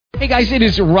Hey guys, it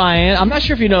is Ryan. I'm not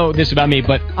sure if you know this about me,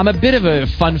 but I'm a bit of a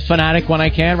fun fanatic when I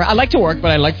can. I like to work,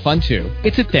 but I like fun too.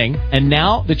 It's a thing. And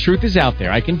now the truth is out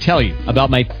there. I can tell you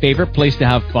about my favorite place to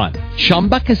have fun.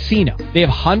 Chumba Casino. They have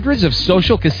hundreds of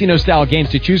social casino style games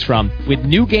to choose from with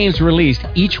new games released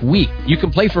each week. You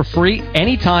can play for free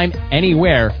anytime,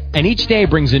 anywhere. And each day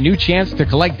brings a new chance to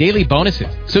collect daily bonuses.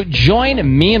 So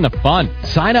join me in the fun.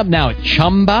 Sign up now at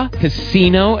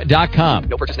ChumbaCasino.com.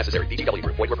 No purchase necessary. VGW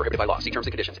Group. Void where prohibited by law. See terms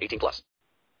and conditions. 18+.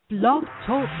 Blog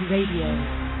Talk Radio.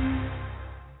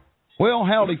 Well,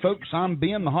 howdy, folks. I'm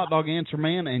Ben, the Hot Dog Answer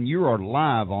Man, and you are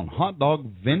live on Hot Dog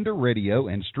Vendor Radio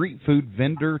and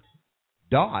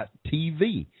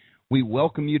StreetFoodVendor.tv. We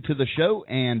welcome you to the show,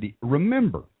 and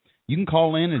remember, you can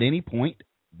call in at any point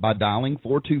by dialing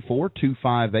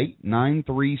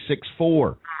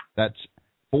 424-258-9364. That's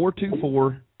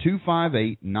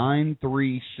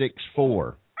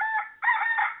 424-258-9364.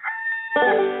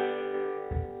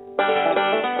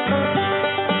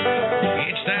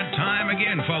 It's that time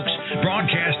again, folks.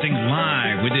 Broadcasting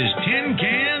live with his tin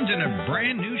cans and a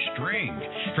brand new string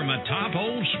from a top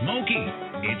Old Smoky.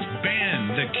 It's Ben,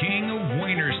 the king of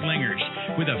Wiener Slingers,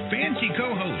 with a fancy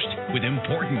co-host, with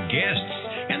important guests,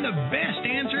 and the best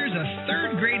answers a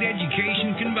third-grade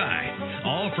education can buy.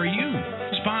 All for you.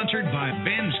 Sponsored by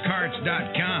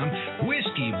BensCarts.com,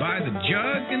 whiskey by the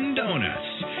jug, and donuts.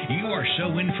 You are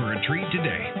so in for a treat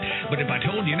today. But if I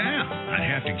told you now, I'd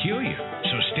have to kill you.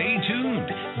 So stay tuned.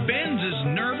 Ben's as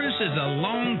nervous as a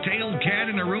long-tailed cat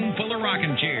in a room full of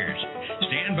rocking chairs.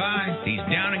 Stand by. He's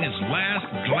downing his last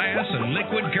glass of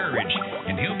liquid courage,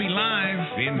 and he'll be live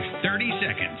in 30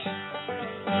 seconds.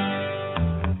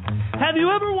 Have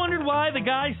you ever wondered why the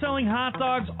guy selling hot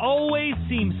dogs always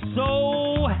seems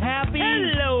so happy?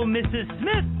 Hello, Mrs.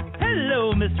 Smith.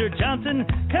 Hello, Mr. Johnson.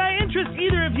 Can I interest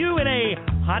either of you in a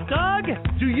hot dog?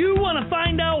 Do you want to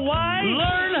find out why?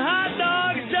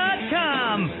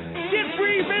 LearnHotDogs.com. Get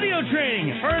free video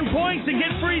training, earn points, and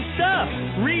get free stuff.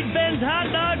 Read Ben's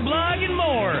Hot Dog blog and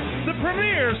more. The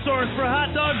premier source for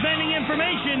hot dog vending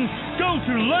information. Go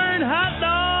to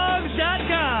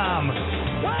LearnHotDogs.com.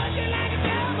 Would you like a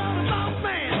job on the boss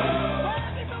man?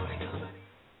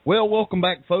 Well, welcome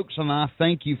back, folks, and I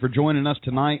thank you for joining us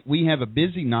tonight. We have a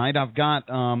busy night. I've got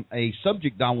a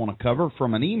subject I want to cover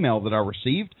from an email that I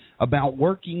received about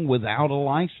working without a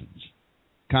license,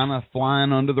 kind of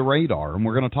flying under the radar, and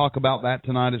we're going to talk about that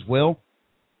tonight as well.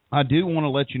 I do want to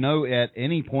let you know at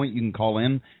any point you can call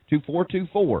in to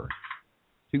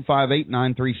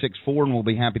 424-258-9364, and we'll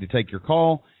be happy to take your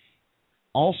call.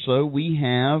 Also, we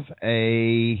have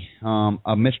a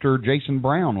Mr. Jason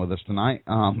Brown with us tonight,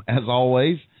 as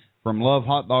always, from Love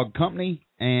Hot Dog Company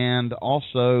and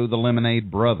also the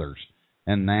Lemonade Brothers.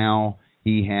 And now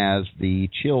he has the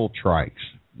Chill Trikes.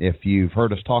 If you've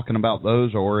heard us talking about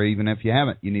those, or even if you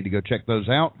haven't, you need to go check those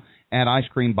out at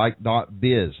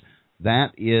icecreambike.biz.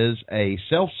 That is a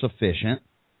self-sufficient,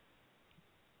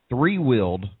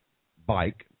 three-wheeled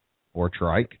bike or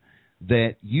trike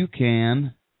that you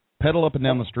can pedal up and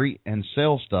down the street and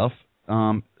sell stuff.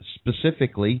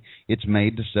 Specifically, it's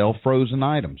made to sell frozen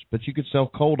items, but you could sell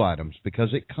cold items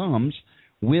because it comes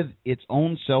with its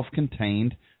own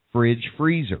self-contained fridge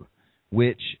freezer,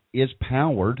 which is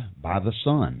powered by the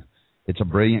sun. It's a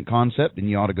brilliant concept, and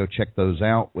you ought to go check those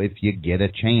out if you get a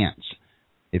chance.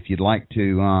 If you'd like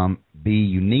to be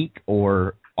unique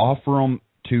or offer them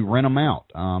to rent them out,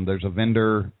 there's a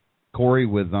vendor, Corey,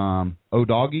 with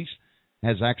O-Doggies,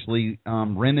 has actually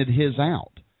rented his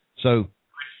out. So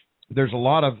there's a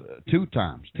lot of two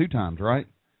times, right?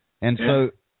 And yeah.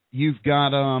 So you've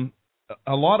got a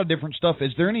lot of different stuff.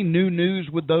 Is there any new news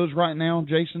with those right now,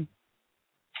 Jason?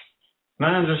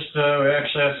 No, just we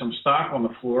actually have some stock on the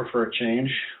floor for a change,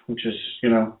 which is,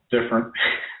 different.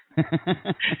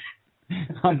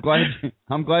 I'm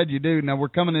glad you do. Now, we're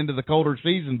coming into the colder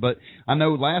season, but I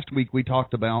know last week we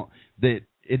talked about that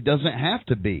it doesn't have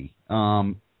to be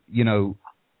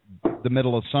the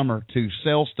middle of summer to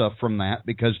sell stuff from that,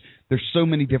 because there's so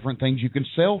many different things you can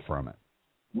sell from it.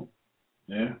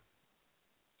 Yeah.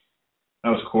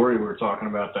 That was Corey. We were talking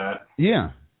about that.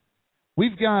 Yeah.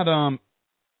 We've got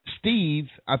Steve,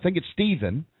 I think it's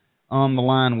Steven, on the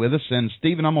line with us. And,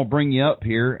 Steven, I'm going to bring you up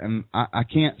here. And I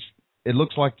can't, it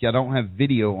looks like I don't have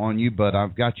video on you, but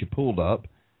I've got you pulled up.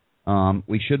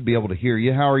 We should be able to hear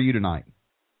you. How are you tonight?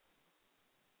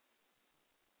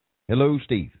 Hello,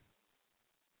 Steve.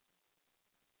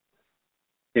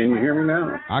 Can you hear me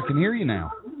now? I can hear you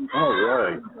now. All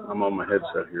right. I'm on my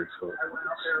headset here, so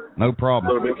no problem.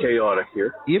 A little bit chaotic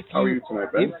here. How are you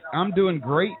tonight, Ben? I'm doing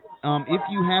great. If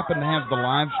you happen to have the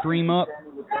live stream up,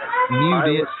 mute I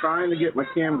it. was trying to get my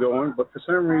cam going, but for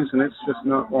some reason it's just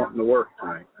not wanting to work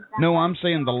tonight. No, I'm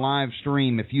saying the live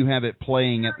stream. If you have it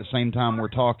playing at the same time we're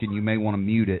talking, you may want to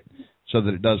mute it so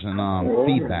that it doesn't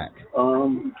feedback. I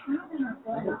don't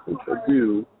think I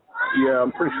do. Yeah,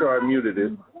 I'm pretty sure I muted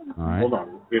it. All right. Hold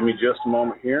on. Give me just a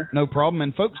moment here. No problem.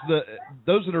 And folks,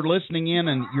 those that are listening in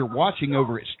and you're watching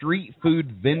over at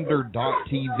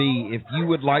streetfoodvendor.tv, if you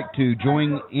would like to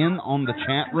join in on the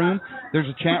chat room, there's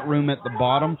a chat room at the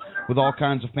bottom with all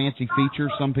kinds of fancy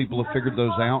features. Some people have figured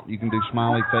those out. You can do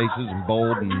smiley faces and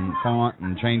bold and font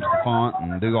and change the font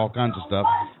and do all kinds of stuff.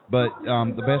 But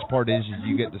the best part is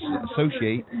you get to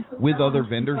associate with other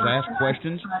vendors, ask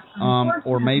questions,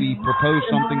 or maybe propose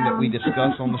something that we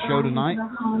discuss on the show tonight.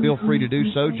 Feel free to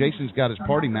do so. Jason's got his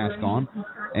party mask on,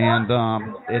 and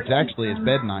it's actually his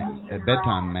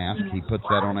bedtime mask. He puts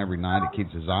that on every night. It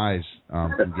keeps his eyes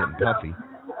from getting puffy.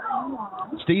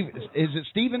 Steve, is it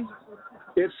Steven?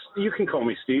 You can call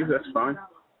me Steve. That's fine.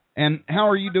 And how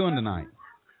are you doing tonight?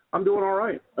 I'm doing all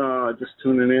right. Just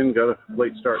tuning in. Got a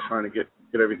late start trying to get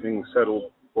everything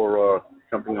settled for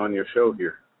jumping on your show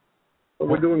here. But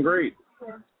we're doing great.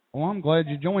 Well, I'm glad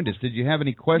you joined us. Did you have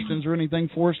any questions or anything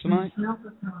for us tonight?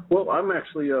 Well, I'm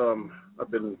actually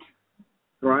I've been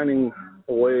grinding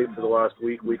away for the last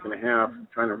week and a half,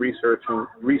 trying to research,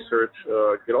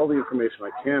 get all the information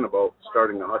I can about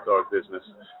starting a hot dog business.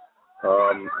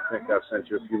 I think I've sent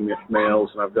you a few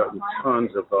mails, and I've gotten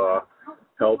tons of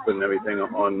help and everything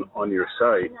on your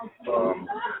site.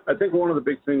 I think one of the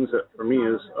big things that for me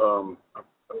is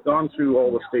I've gone through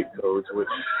all the state codes, which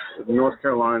North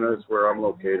Carolina is where I'm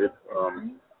located,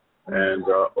 and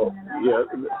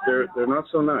they're not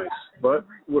so nice, but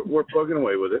we're plugging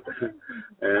away with it,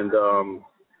 and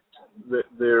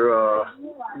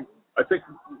I think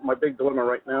my big dilemma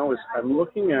right now is I'm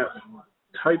looking at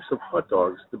types of hot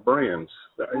dogs, the brands.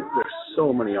 There's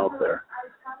so many out there.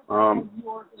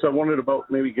 So I wondered about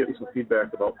maybe getting some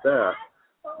feedback about that.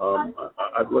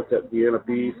 I've looked at Vienna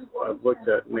Beef. I've looked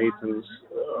at Nathan's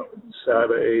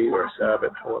Sabat or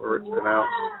Sabat, however it's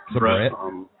pronounced. Sabat.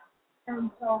 And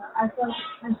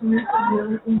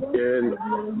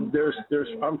there's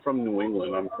I'm from New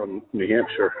England. I'm from New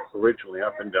Hampshire originally.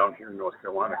 I've been down here in North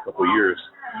Carolina a couple of years.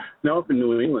 Now up in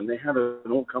New England, they had an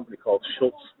old company called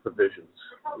Schultz Provisions.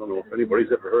 I don't know if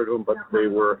anybody's ever heard of them, but they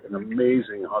were an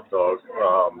amazing hot dog,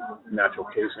 natural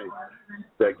casing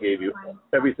that gave you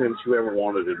everything that you ever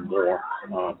wanted and more.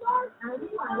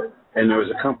 And there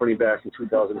was a company back in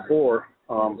 2004.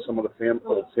 Some of the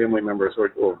old family members or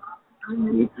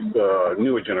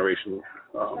newer generation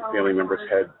family members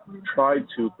had tried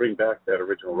to bring back that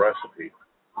original recipe.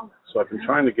 So I've been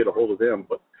trying to get a hold of them,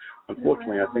 but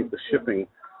unfortunately I think the shipping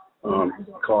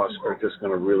costs are just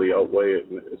going to really outweigh it,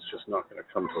 and it's just not going to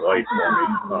come to light for me.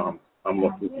 I'm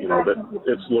looking, that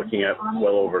it's looking at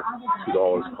well over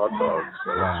 $2 hot dogs.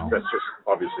 So wow. That's just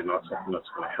obviously not something that's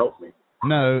going to help me.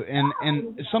 No,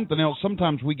 and something else,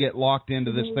 sometimes we get locked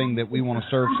into this thing that we want to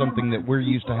serve something that we're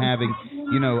used to having.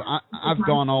 I've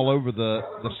gone all over the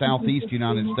southeast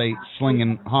United States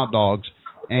slinging hot dogs,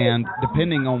 and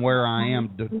depending on where I am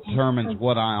determines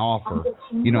what I offer.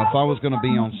 If I was going to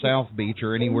be on South Beach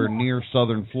or anywhere near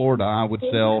southern Florida, I would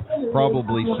sell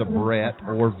probably Sabrett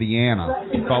or Vienna.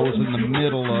 If I was in the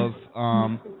middle of,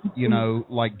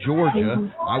 like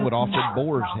Georgia, I would offer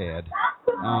Boar's Head.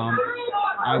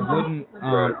 I wouldn't.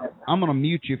 I'm going to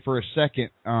mute you for a second,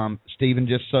 Stephen,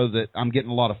 just so that I'm getting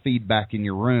a lot of feedback in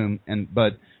your room.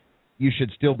 But you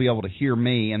should still be able to hear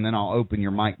me, and then I'll open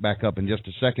your mic back up in just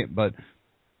a second. But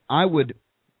I would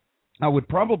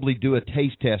probably do a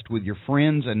taste test with your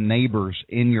friends and neighbors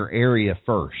in your area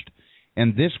first,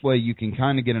 and this way you can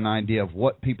kind of get an idea of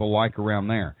what people like around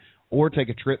there. Or take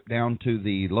a trip down to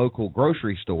the local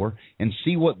grocery store and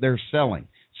see what they're selling,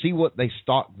 see what they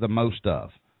stock the most of.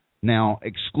 Now,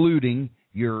 excluding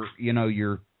your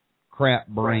crap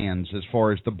brands, as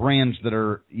far as the brands that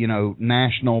are,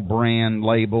 national brand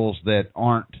labels that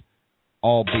aren't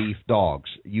all beef dogs.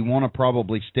 You want to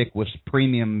probably stick with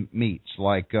premium meats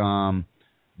like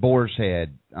Boar's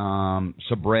Head,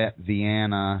 Sabrett,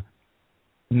 Vienna,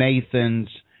 Nathan's.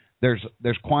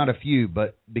 There's quite a few,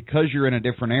 but because you're in a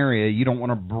different area, you don't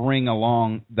want to bring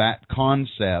along that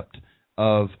concept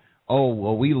of, oh,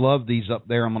 well, we love these up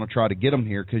there, I'm going to try to get them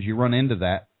here, because you run into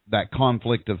that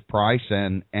conflict of price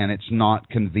and it's not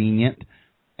convenient.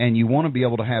 And you want to be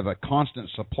able to have a constant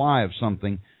supply of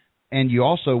something, and you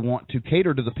also want to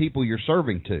cater to the people you're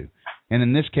serving to. And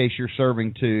in this case, you're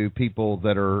serving to people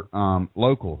that are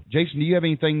local. Jason, do you have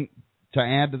anything to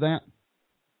add to that?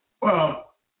 Well,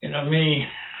 me,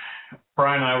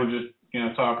 Brian and I were just,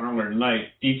 talking earlier tonight.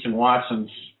 Each and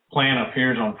Watson's plant up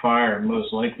here is on fire, and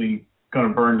most likely going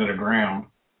to burn to the ground.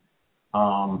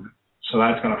 So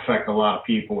that's going to affect a lot of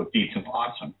people with Dietz and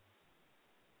Watson.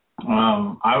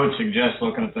 I would suggest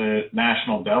looking at the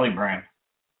National Deli brand.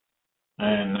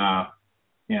 And,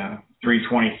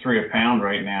 $3.23 a pound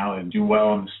right now. They do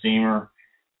well in the steamer.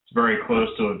 It's very close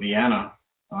to a Vienna.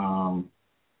 I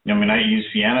use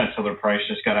Vienna until their price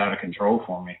just got out of control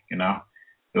for me, It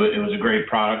was a great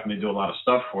product, and they do a lot of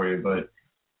stuff for you. But,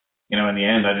 in the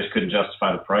end, I just couldn't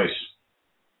justify the price,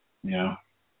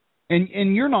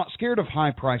 And you're not scared of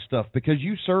high-priced stuff because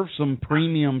you serve some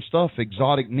premium stuff,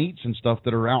 exotic meats and stuff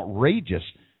that are outrageous.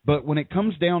 But when it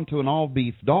comes down to an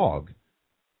all-beef dog,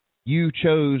 you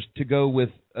chose to go with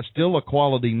still a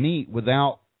quality meat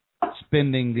without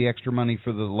spending the extra money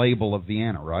for the label of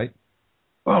Vienna, right?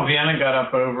 Well, Vienna got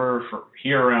up over, for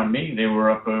here around me, they were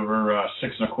up over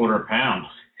 6.25 pounds.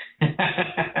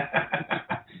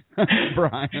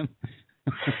 Brian.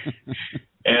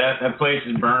 Yeah, that place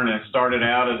is burning. It started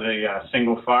out as a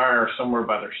single fire somewhere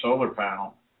by their solar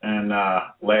panel. And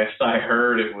last I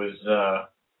heard, it was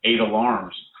 8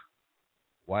 alarms.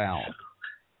 Wow.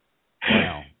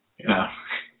 Yeah,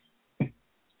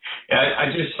 I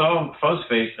just saw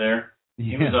Fuzzface there.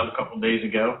 He was up a couple of days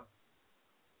ago.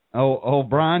 Oh,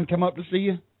 Brian come up to see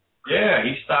you? Yeah,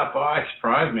 he stopped by.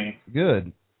 Surprised me.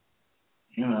 Good.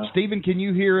 Stephen, can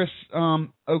you hear us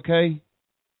okay?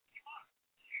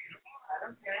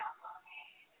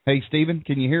 Hey, Stephen,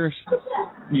 can you hear us?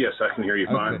 Yes, I can hear you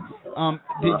fine.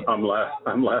 Okay. I'm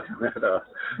laughing at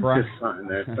Brian. his sign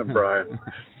there, Brian.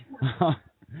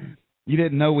 You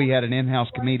didn't know we had an in-house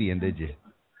comedian, did you?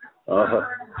 Well,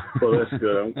 that's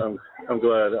good. I'm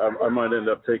glad. I might end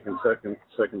up taking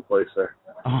second place there.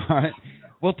 All right.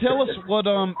 Well, tell us what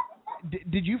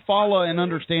did you follow and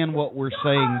understand what we're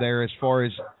saying there as far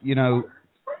as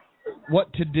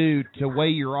what to do to weigh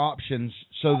your options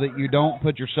so that you don't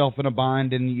put yourself in a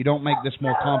bind and you don't make this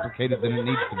more complicated than it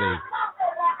needs to be?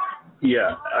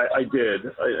 Yeah, I did,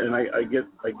 and I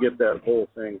get that whole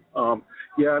thing. I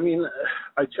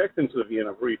checked into the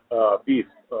Vienna beef,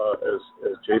 as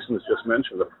Jason has just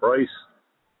mentioned. The price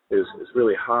is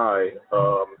really high.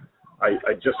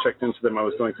 I just checked into them. I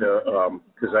was going to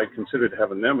because I considered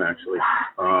having them actually.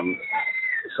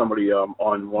 Somebody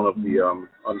on one of the on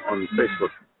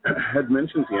Facebook had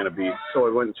mentioned Vienna beef, so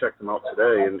I went and checked them out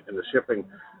today, and the shipping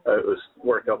it was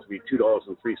worked out to be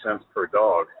 $2.03 per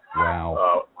dog.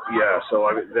 Wow. So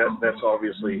that's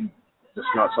obviously just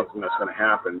not something that's going to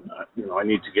happen. I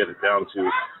need to get it down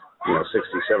to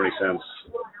 60, 70 cents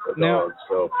a dog.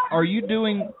 So are you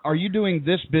doing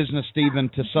this business, Stephen,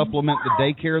 to supplement the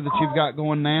daycare that you've got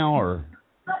going now, or?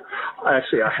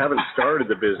 Actually, I haven't started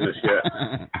the business yet.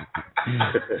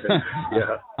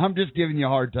 Yeah. I'm just giving you a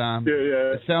hard time.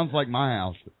 Yeah. It sounds like my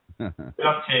house. Duct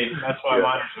tape. That's why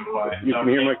mine's so quiet. You can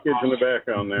hear my kids in the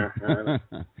background there.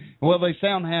 Well, they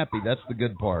sound happy. That's the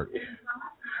good part.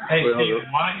 Hey,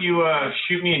 Stephen, why don't you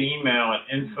shoot me an email at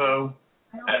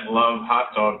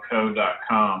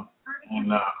info@lovehotdogco.com,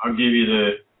 and I'll give you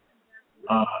the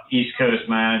East Coast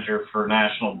manager for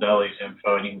National Deli's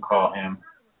info, and you can call him.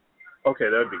 Okay,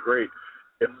 that'd be great.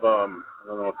 If I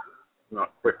don't know if I'm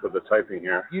not quick with the typing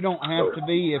here. You don't have to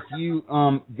be. If you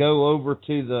go over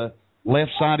to the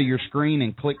left side of your screen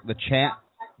and click the chat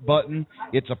button,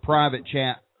 it's a private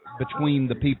chat between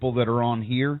the people that are on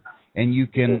here, and you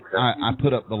can. Okay. I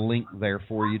put up the link there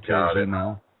for you to his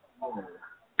email.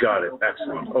 Got it.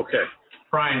 Excellent. Okay.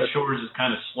 Brian Shores is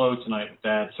kind of slow tonight with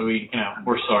that, so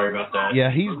we're sorry about that. Yeah,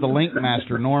 he's the link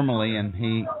master normally, and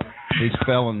he's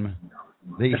spelling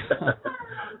the.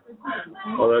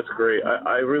 Well, that's great.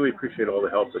 I really appreciate all the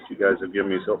help that you guys have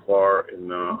given me so far.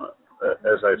 And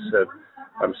as I said,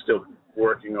 I'm still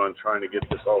working on trying to get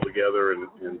this all together and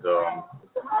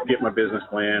get my business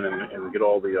plan and get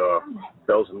all the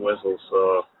bells and whistles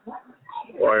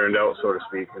ironed out, so to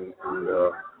speak. And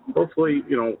hopefully,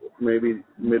 maybe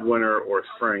midwinter or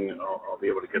spring, I'll be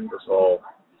able to get this all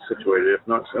situated. If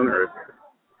not sooner, if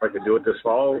I could do it this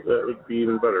fall, that would be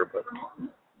even better. But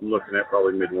I'm looking at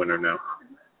probably midwinter now.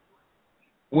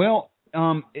 Well,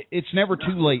 it's never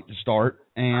too late to start,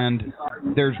 and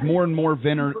there's more and more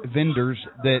vendors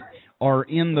that are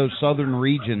in those southern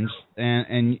regions,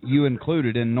 and you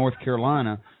included in North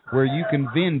Carolina, where you can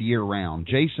vend year-round.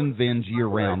 Jason vends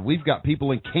year-round. We've got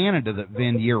people in Canada that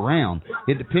vend year-round.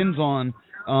 It depends on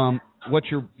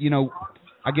what your,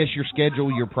 I guess your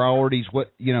schedule, your priorities,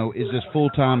 what, is this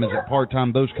full-time, is it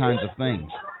part-time, those kinds of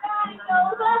things.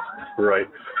 Right.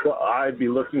 Well, I'd be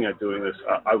looking at doing this.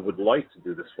 I would like to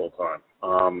do this full time.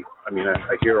 I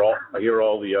hear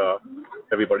all the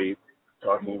everybody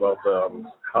talking about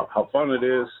how fun it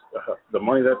is, the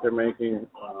money that they're making.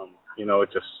 It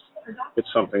just it's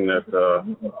something that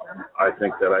I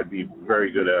think that I'd be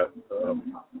very good at.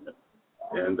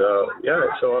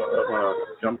 So I want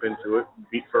to jump into it.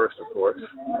 Feet first, of course.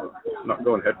 Not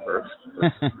going head first.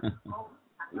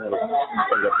 That'll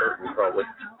hurt me probably.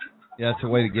 Yeah, that's a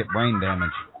way to get brain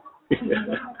damage.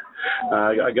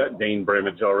 I got brain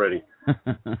damage already.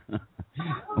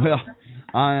 Well,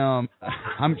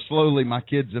 I'm slowly. My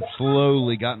kids have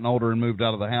slowly gotten older and moved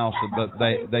out of the house, but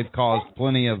they've caused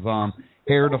plenty of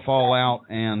hair to fall out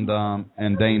and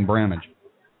Dane Bramage.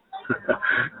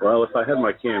 Well, if I had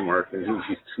my cam working, you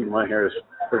see my hair is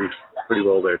pretty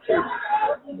well there too.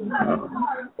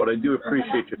 But I do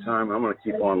appreciate your time. I'm going to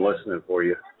keep on listening for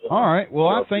you. All right. Well,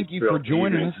 I thank you for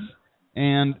joining us,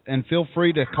 and feel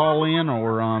free to call in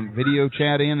or video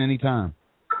chat in anytime.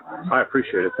 I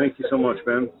appreciate it. Thank you so much,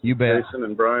 Ben. You bet. Jason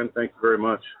and Brian, thank you very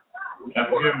much. Have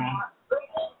a good one.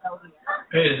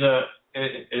 Hey,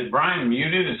 is Brian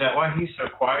muted? Is that why he's so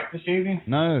quiet this evening?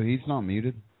 No, he's not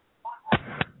muted.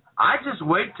 I just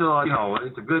wait till,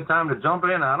 it's a good time to jump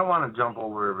in. I don't want to jump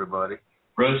over everybody.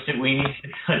 Roasted weenies,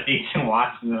 decent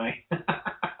watch tonight.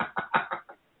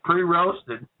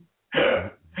 Pre-roasted.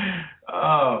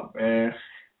 Oh, man.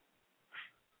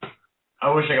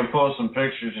 I wish I could pull some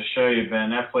pictures to show you, Ben.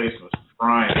 That place was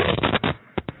frying.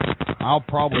 I'll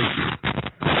probably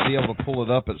be able to pull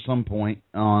it up at some point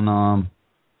on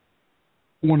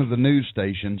one of the news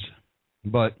stations.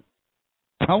 But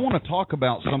I want to talk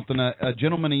about something. A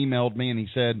gentleman emailed me, and he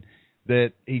said,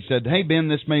 "Hey, Ben,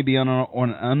 this may be and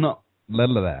I'm not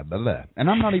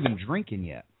even drinking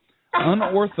yet.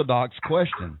 Unorthodox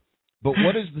question. But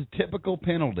what is the typical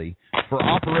penalty for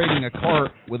operating a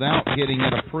cart without getting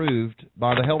it approved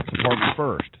by the health department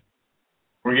first?"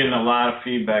 We're getting a lot of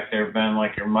feedback there, Ben,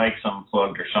 like your mic's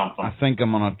unplugged or something. I think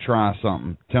I'm going to try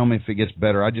something. Tell me if it gets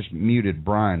better. I just muted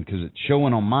Brian because it's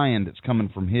showing on my end it's coming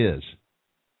from his.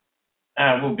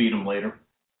 We'll beat him later.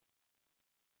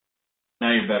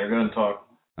 Now you're better. Go ahead and talk.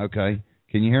 Okay.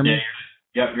 Can you hear me?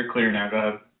 Yeah, you're clear now.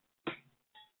 Go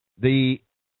ahead.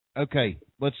 Okay,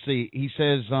 let's see. He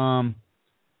says,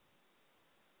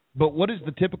 but what is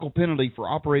the typical penalty for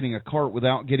operating a cart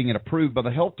without getting it approved by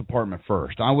the health department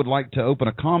first? I would like to open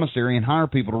a commissary and hire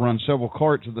people to run several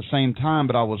carts at the same time,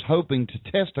 but I was hoping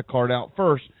to test a cart out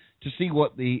first to see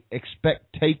what the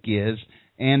expect take is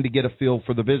and to get a feel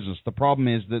for the business. The problem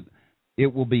is that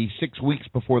it will be 6 weeks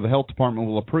before the health department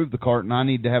will approve the cart, and I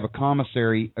need to have a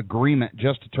commissary agreement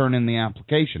just to turn in the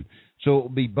application. So it will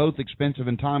be both expensive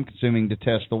and time-consuming to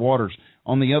test the waters.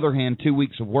 On the other hand, 2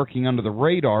 weeks of working under the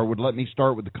radar would let me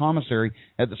start with the commissary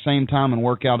at the same time and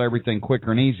work out everything quicker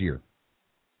and easier.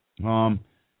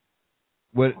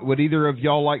 Would either of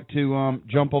y'all like to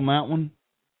jump on that one?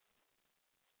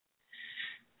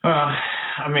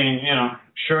 I mean,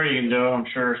 sure you can do it. I'm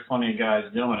sure there's plenty of guys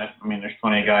doing it. I mean, there's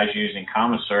plenty of guys using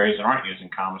commissaries that aren't using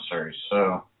commissaries.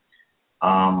 So,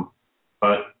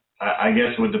 but I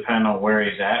guess it would depend on where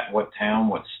he's at, what town,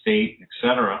 what state,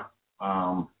 etc.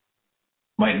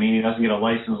 Might mean he doesn't get a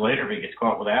license later if he gets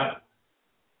caught without it.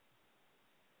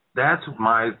 That's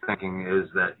my thinking is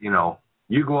that,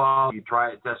 you go out, you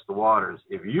try to test the waters.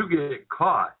 If you get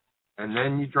caught and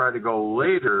then you try to go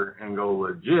later and go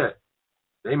legit,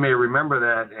 they may remember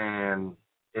that and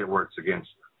it works against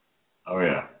you. Oh,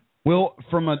 yeah. Well,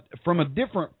 from a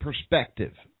different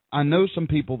perspective, I know some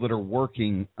people that are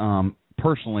working,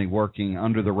 personally working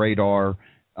under the radar,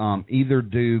 either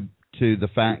due to the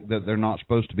fact that they're not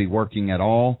supposed to be working at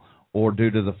all or due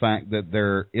to the fact that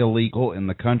they're illegal in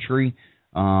the country.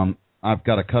 I've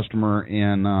got a customer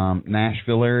in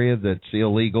Nashville area that's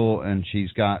illegal, and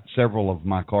she's got several of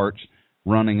my carts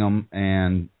running them,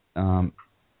 and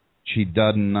she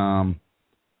doesn't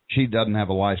have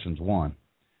a license. One,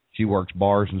 she works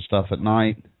bars and stuff at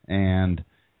night and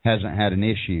hasn't had an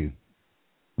issue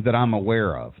that I'm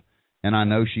aware of, and I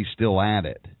know she's still at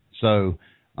it. So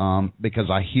because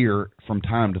I hear from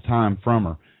time to time from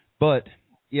her. But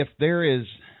if there is,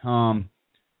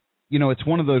 it's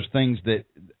one of those things that,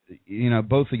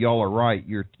 both of y'all are right.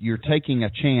 You're taking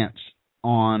a chance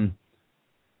on,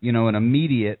 an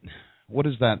immediate. What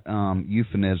is that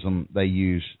euphemism they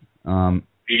use?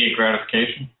 Immediate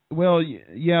gratification. Well,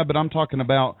 yeah, but I'm talking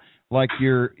about like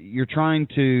you're trying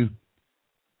to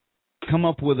come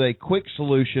up with a quick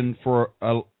solution for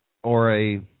a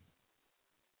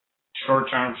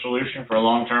short-term solution for a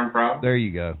long-term problem. There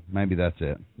you go. Maybe that's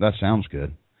it. That sounds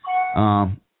good.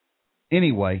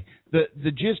 Anyway,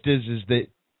 the gist is that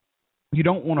you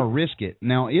don't want to risk it.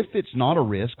 Now, if it's not a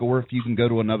risk, or if you can go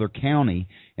to another county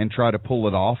and try to pull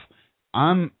it off,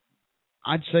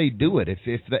 I'd say do it.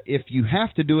 If you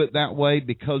have to do it that way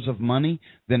because of money,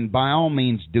 then by all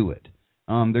means do it.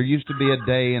 There used to be a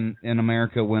day in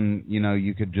America when,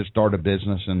 you could just start a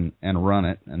business and run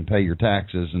it and pay your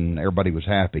taxes and everybody was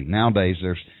happy. Nowadays,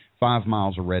 there's 5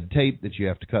 miles of red tape that you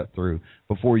have to cut through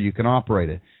before you can operate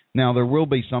it. Now, there will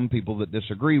be some people that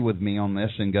disagree with me on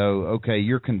this and go, okay,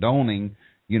 you're condoning,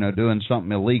 doing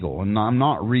something illegal. And I'm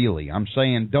not really. I'm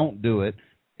saying don't do it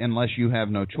unless you have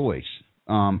no choice.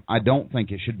 I don't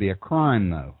think it should be a crime,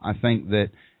 though. I think that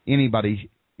anybody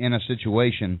in a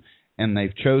situation and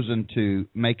they've chosen to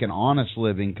make an honest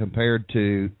living compared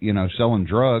to, selling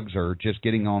drugs or just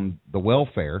getting on the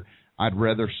welfare, I'd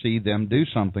rather see them do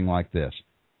something like this.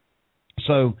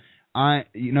 So,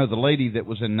 the lady that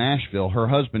was in Nashville, her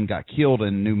husband got killed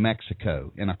in New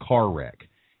Mexico in a car wreck.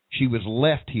 She was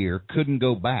left here, couldn't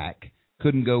go back,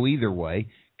 couldn't go either way,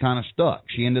 kind of stuck.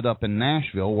 She ended up in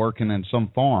Nashville working in some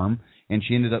farm, and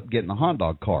she ended up getting a hot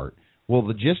dog cart. Well,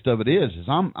 the gist of it is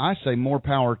I say more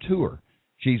power to her.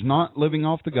 She's not living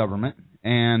off the government,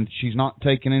 and she's not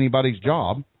taking anybody's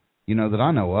job, that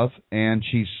I know of, and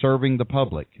she's serving the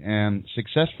public, and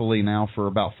successfully now for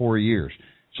about 4 years.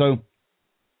 So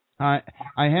I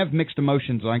have mixed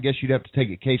emotions, and I guess you'd have to take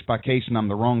it case by case, and I'm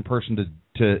the wrong person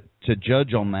to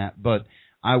judge on that. But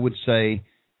I would say,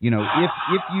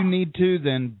 if you need to,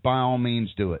 then by all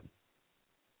means do it.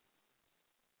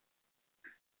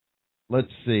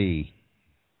 Let's see.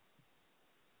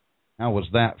 How was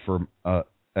that for a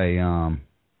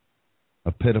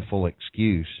pitiful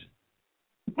excuse?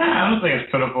 I don't think it's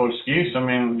a pitiful excuse. I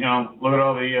mean, look at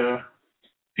all the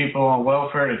people on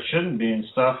welfare that shouldn't be and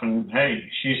stuff. And hey,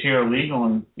 she's here illegal,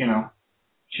 and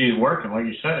she's working, like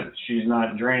you said. She's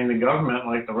not draining the government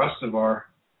like the rest of our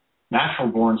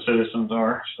natural-born citizens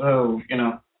are. So I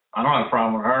don't have a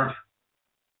problem with her.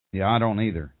 Yeah, I don't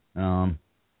either.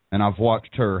 And I've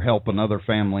watched her help another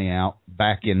family out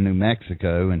back in New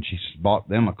Mexico, and she's bought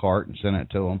them a cart and sent it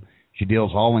to them. She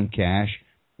deals all in cash,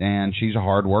 and she's a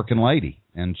hard-working lady.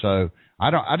 And so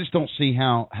I just don't see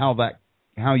how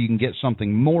you can get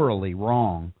something morally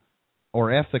wrong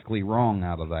or ethically wrong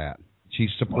out of that. She's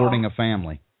supporting a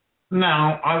family. No,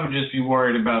 I would just be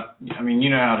worried about. I mean,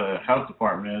 how the health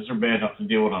department is. They're bad enough to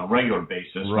deal with on a regular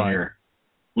basis when you're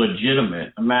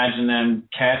legitimate. Imagine them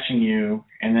catching you,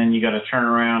 and then you got to turn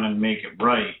around and make it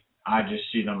right. I just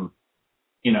see them,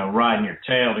 riding your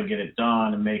tail to get it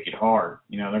done and make it hard.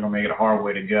 They're going to make it a hard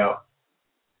way to go.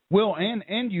 Well,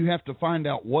 and you have to find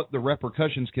out what the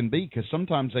repercussions can be, because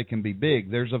sometimes they can be big.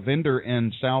 There's a vendor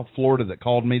in South Florida that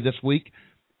called me this week.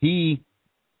 He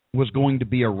was going to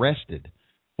be arrested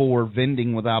for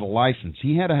vending without a license.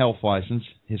 He had a health license,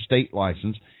 his state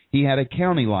license. He had a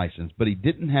county license, but he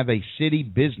didn't have a city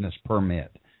business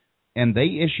permit. And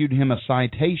they issued him a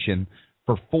citation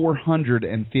for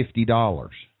 $450.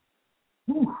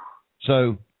 Whew.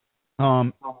 So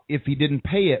if he didn't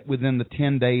pay it within the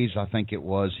 10 days, I think it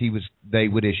was, they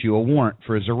would issue a warrant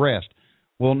for his arrest.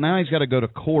 Well, now he's got to go to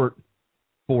court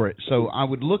for it. So I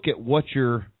would look at what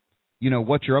you're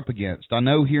up against. I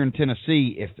know here in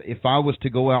Tennessee, if I was to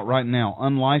go out right now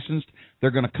unlicensed,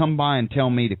 they're going to come by and tell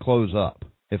me to close up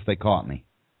if they caught me.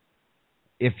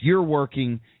 If you're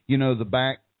working, the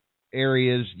back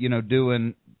areas,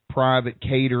 doing private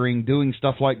catering, doing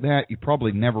stuff like that, you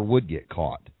probably never would get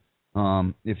caught.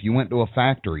 If you went to a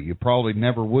factory, you probably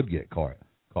never would get caught.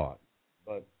 But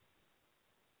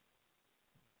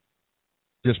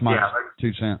just my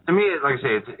 2 cents. To me, like I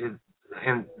say,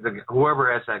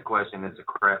 whoever asked that question, it's a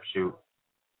crapshoot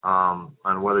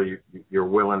on whether you're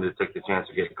willing to take the chance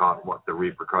to get caught, what the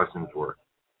repercussions were.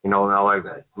 Now like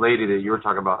that lady that you were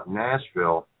talking about in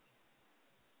Nashville,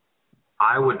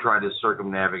 I would try to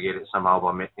circumnavigate it somehow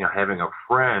by having a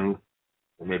friend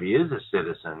that maybe is a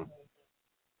citizen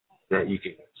that you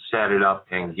can set it up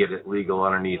and get it legal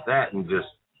underneath that, and just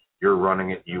you're running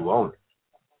it, you own it.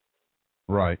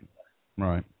 Right.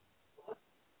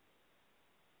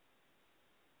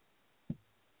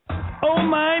 Oh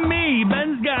my me,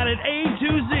 Ben's got it A to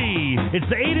Z. It's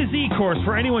the A to Z course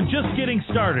for anyone just getting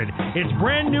started. It's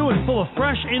brand new and full of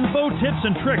fresh info, tips,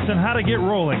 and tricks on how to get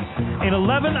rolling. In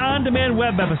 11 on-demand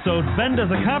web episodes, Ben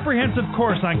does a comprehensive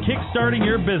course on kickstarting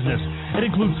your business. It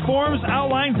includes forms,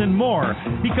 outlines, and more.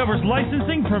 He covers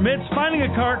licensing, permits, finding a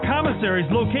cart, commissaries,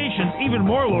 locations, even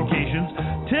more locations,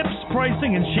 tips,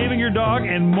 pricing, and shaving your dog,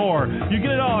 and more. You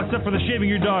get it all except for the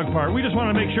shaving your dog part. We just want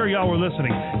to make sure y'all were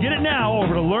listening. Get it now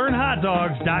over to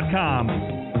learnhotdogs.com.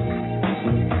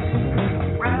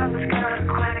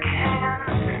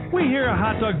 We here at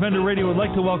Hot Dog Vendor Radio would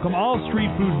like to welcome all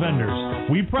street food vendors.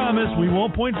 We promise we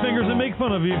won't point fingers and make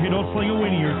fun of you if you don't sling a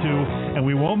winnie or two, and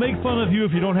we won't make fun of you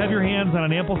if you don't have your hands on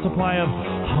an ample supply of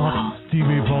hot,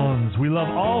 steamy buns. We love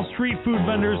all street food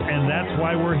vendors, and that's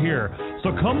why we're here.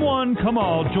 So come one, come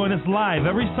all, join us live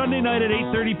every Sunday night at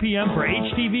 8:30 p.m. for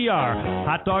HDVR,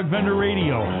 Hot Dog Vendor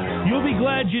Radio. You'll be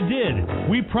glad you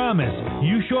did. We promise.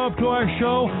 You show up to our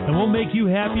show, and we'll make you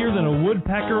happier than a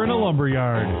woodpecker in a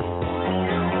lumberyard.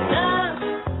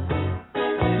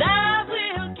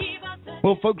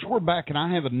 Well, folks, we're back, and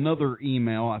I have another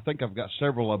email. I think I've got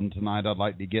several of them tonight I'd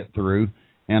like to get through,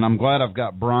 and I'm glad I've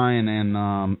got Brian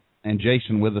and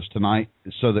Jason with us tonight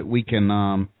so that we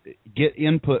can get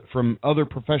input from other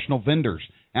professional vendors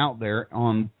out there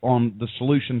on the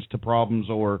solutions to problems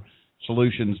or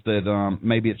solutions that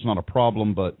maybe it's not a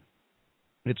problem, but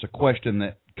it's a question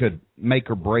that could make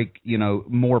or break,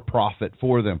 more profit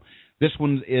for them. This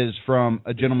one is from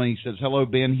a gentleman. He says, "Hello,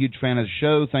 Ben. Huge fan of the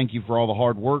show. Thank you for all the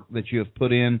hard work that you have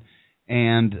put in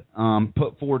and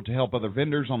put forward to help other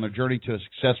vendors on their journey to a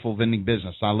successful vending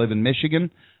business. I live in Michigan,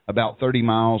 about 30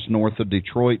 miles north of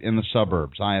Detroit in the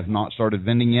suburbs. I have not started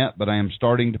vending yet, but I am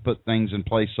starting to put things in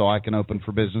place so I can open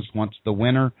for business once the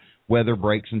winter weather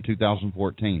breaks in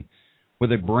 2014.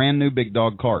 With a brand new big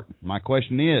dog cart. My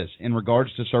question is, in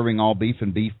regards to serving all beef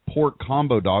and beef pork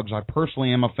combo dogs, I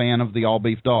personally am a fan of the all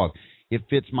beef dog. It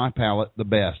fits my palate the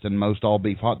best, and most all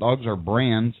beef hot dog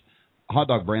brands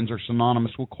are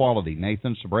synonymous with quality.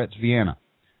 Nathan, Sabret's, Vienna.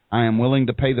 I am willing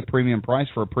to pay the premium price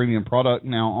for a premium product.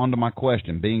 Now on to my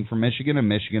question. Being from Michigan and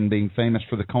Michigan being famous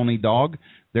for the Coney dog,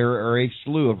 there are a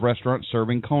slew of restaurants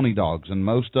serving Coney dogs, and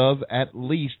most of, at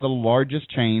least the largest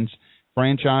chains,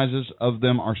 franchises of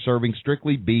them are serving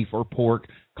strictly beef or pork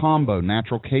combo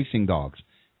natural casing dogs.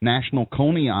 National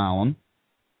Coney Island,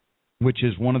 which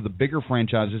is one of the bigger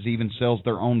franchises, even sells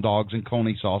their own dogs in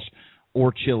Coney sauce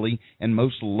or chili, and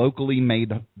most locally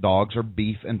made dogs are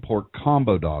beef and pork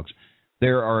combo dogs.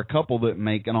 There are a couple that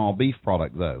make an all-beef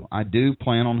product, though. I do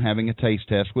plan on having a taste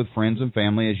test with friends and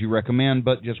family, as you recommend,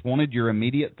 but just wanted your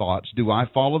immediate thoughts. Do I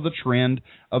follow the trend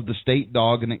of the state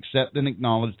dog and accept and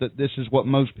acknowledge that this is what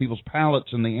most people's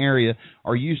palates in the area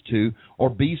are used to,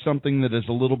 or be something that is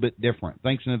a little bit different?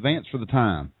 Thanks in advance for the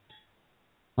time."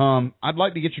 I'd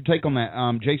like to get your take on that.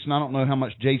 Jason, I don't know how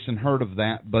much Jason heard of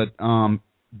that, but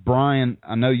Brian,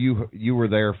 I know you were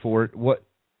there for it.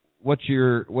 What's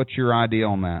your idea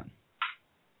on that?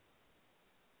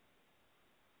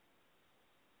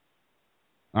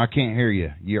 I can't hear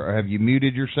you. Have you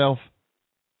muted yourself?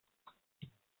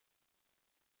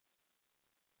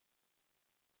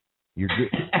 You're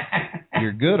good.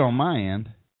 You're good on my end.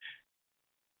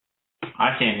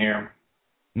 I can't hear him.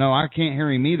 No, I can't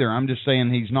hear him either. I'm just saying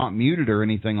he's not muted or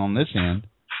anything on this end.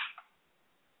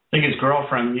 I think his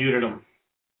girlfriend muted him.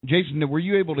 Jason, were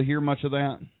you able to hear much of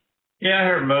that? Yeah, I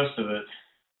heard most of it.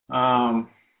 I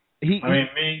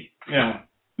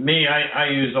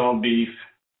use all beef.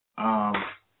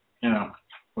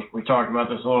 We talked about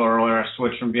this a little earlier. I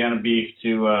switched from Vienna beef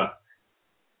to,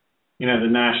 the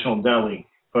National Deli.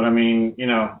 But, I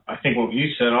think what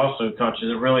you said also touches,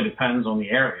 it really depends on the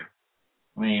area.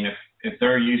 I mean, if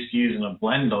they're used to using a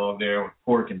blend dog there with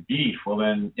pork and beef, well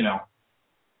then,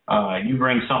 you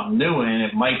bring something new in,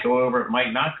 it might go over, it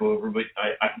might not go over, but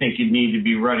I think you need to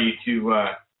be ready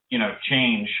to,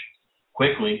 change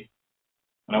quickly.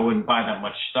 And I wouldn't buy that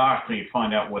much stock till you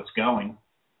find out what's going.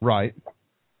 Right.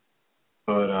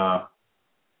 But,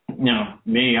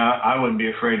 me, I wouldn't be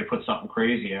afraid to put something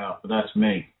crazy out, but that's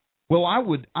me. Well, I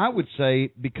would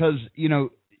say because,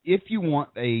 if you want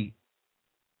a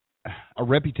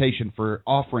reputation for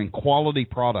offering quality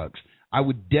products, I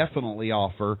would definitely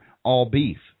offer all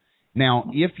beef. Now,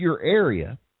 if your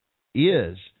area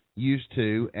is used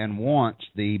to and wants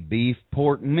the beef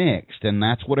pork mixed, and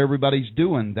that's what everybody's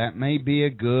doing, that may be a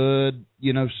good,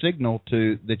 signal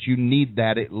to that you need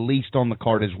that at least on the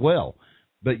cart as well.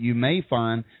 But you may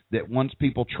find that once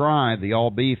people try the all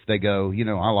beef, they go,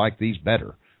 I like these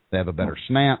better. They have a better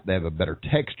snap. They have a better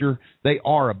texture. They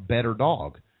are a better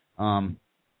dog.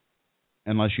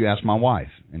 Unless you ask my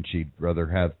wife, and she'd rather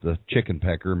have the chicken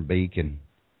pecker and beak and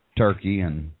turkey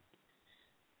and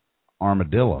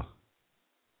armadillo.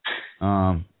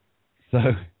 Can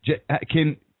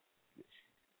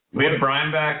we have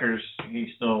Brian back, or is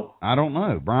he still? I don't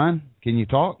know. Brian, can you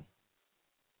talk?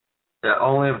 Yeah,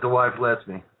 only if the wife lets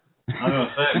me. I was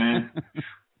gonna say, man,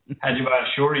 how'd you buy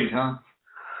shorties, huh?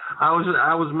 I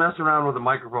was messing around with the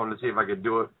microphone to see if I could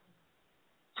do it.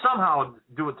 Somehow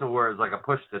do it to where it's like a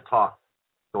push to talk,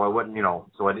 so I wouldn't,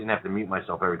 so I didn't have to mute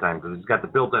myself every time because it's got the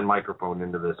built-in microphone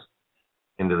into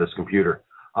this computer.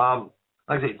 Like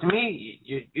I say, to me,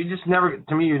 you're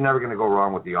never going to go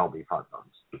wrong with the all beef hot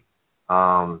dogs.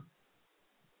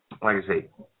 Like I say,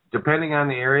 depending on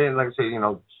the area, like I say,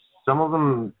 some of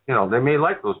them, they may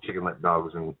like those chicken leg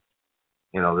dogs and,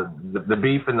 the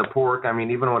beef and the pork. I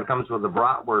mean, even when it comes with the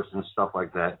bratwurst and stuff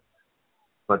like that.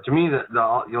 But to me,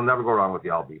 you'll never go wrong with the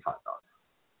all beef hot dog.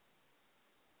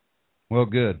 Well,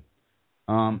 good.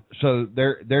 So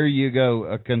there you go,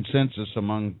 a consensus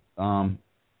among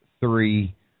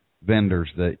 3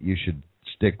 vendors that you should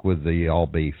stick with the all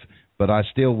beef. But I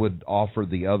still would offer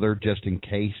the other just in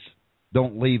case.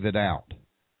 Don't leave it out.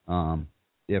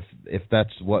 If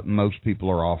that's what most people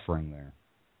are offering there.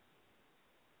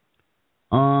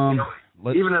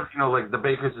 Even if like the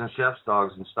bakers and chefs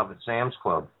dogs and stuff at Sam's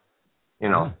Club,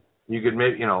 you could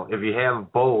maybe if you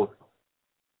have both,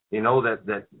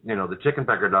 that the chicken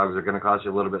pecker dogs are going to cost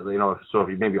you a little bit, so if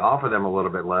you maybe offer them a little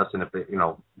bit less, and if they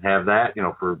have that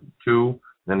for 2,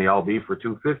 then the all beef for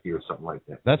 $2.50 or something like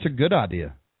that. That's a good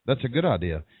idea.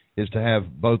 Is to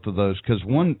have both of those, because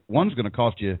one's going to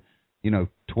cost you $12,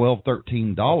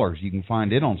 $13. You can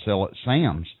find it on sale at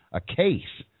Sam's, a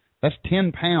case. That's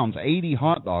 10 pounds, 80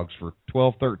 hot dogs for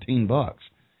 $12, $13.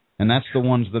 And that's the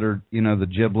ones that are, the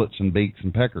giblets and beaks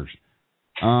and peckers.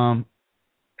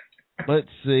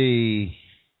 Let's see.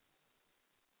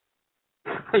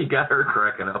 You got her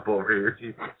cracking up over here. She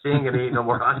ain't going to eat no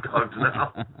more hot dogs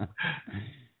now.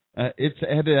 It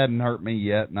hadn't hurt me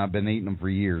yet, and I've been eating them for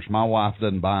years. My wife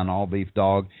doesn't buy an all-beef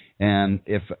dog, and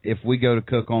if we go to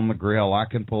cook on the grill, I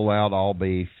can pull out all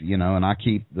beef, and I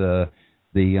keep the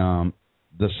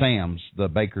Sam's, the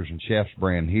Bakers and Chefs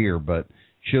brand here, but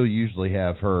she'll usually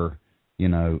have her,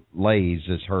 Lay's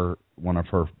is one of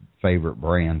her favorite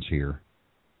brands here,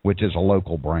 which is a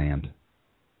local brand.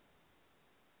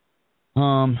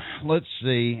 Let's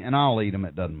see, and I'll eat them.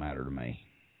 It doesn't matter to me.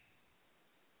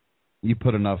 You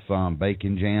put enough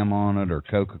bacon jam on it or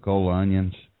Coca-Cola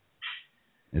onions,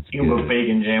 it's good. You put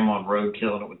bacon jam on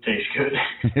roadkill and it would taste good.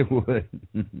 It would.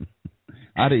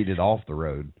 I'd eat it off the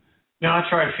road. No, I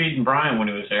tried feeding Brian when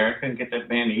he was there. I couldn't get that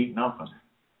man to eat nothing.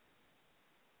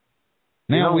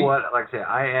 Now what? Like I say,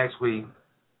 I actually,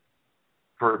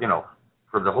 for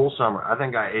the whole summer, I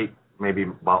think I ate maybe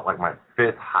about like my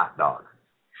 5th hot dog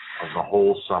of the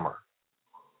whole summer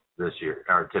this year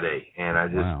or today, and I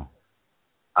just. Wow.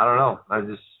 I don't know.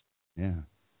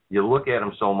 You look at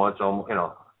them so much, I'll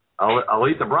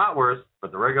eat the bratwurst,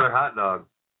 but the regular hot dog.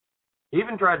 He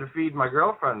even tried to feed my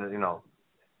girlfriend,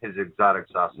 his exotic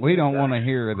sausage. We don't want to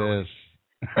hear this.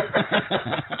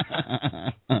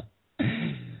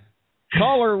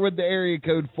 Caller with the area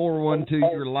code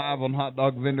 412. You're live on Hot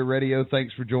Dog Vendor Radio.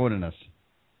 Thanks for joining us.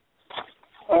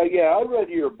 Yeah, I read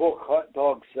your book, Hot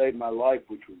Dogs Saved My Life,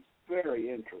 which was very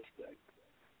interesting.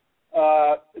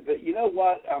 But you know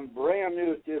what? I'm brand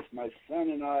new at this. My son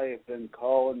and I have been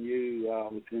calling you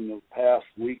within the past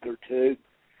week or two,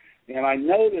 and I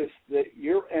noticed that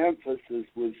your emphasis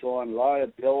was on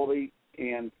liability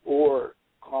and or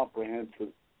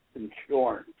comprehensive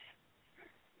insurance.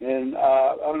 And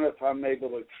I don't know if I'm able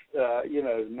to,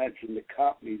 mention the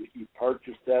company that you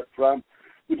purchased that from.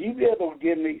 Would you be able to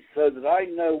give me so that I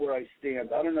know where I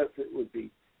stand? I don't know if it would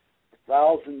be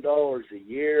 $1,000 a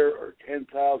year or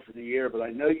 $10,000 a year, but I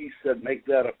know you said make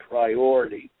that a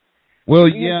priority. Well,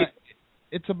 yeah,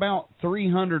 it's about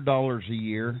 $300 a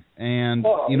year, and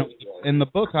in the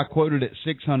book I quoted it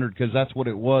 $600 because that's what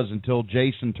it was until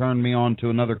Jason turned me on to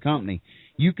another company.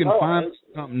 You can find this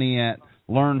company at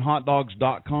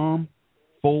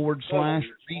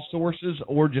learnhotdogs.com/resources,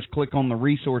 or just click on the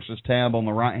resources tab on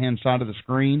the right-hand side of the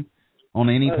screen on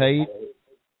any page,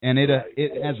 and it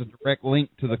has a direct link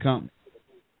to the company.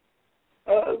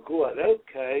 Oh, good.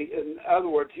 Okay. In other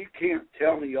words, you can't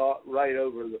tell me right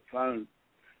over the phone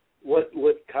what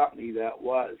company that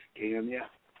was, can you?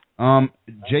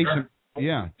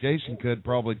 Jason could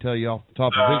probably tell you off the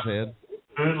top of his head.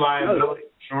 Food liability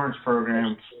insurance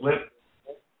program, FLIP.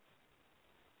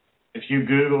 If you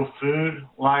Google food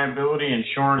liability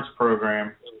insurance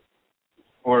program,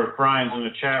 or if Brian's in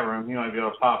the chat room, he might be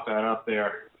able to pop that up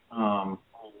there.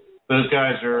 Those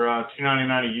guys are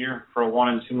 $299 a year for a $1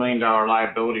 and $2 million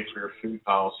liability for your food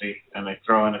policy, and they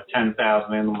throw in a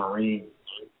 $10,000 in the marine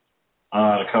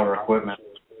to cover equipment.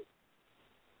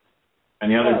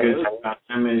 And the other good thing about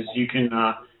them is you can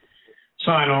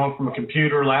sign on from a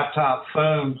computer, laptop,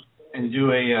 phone, and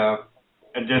do a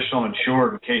additional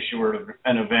insured in case you were at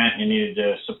an event and you needed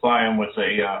to supply them with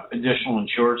a additional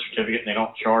insured certificate, and they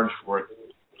don't charge for it,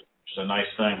 which is a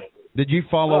nice thing. Did you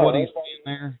follow what he's saying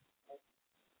there?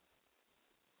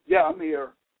 Yeah, I'm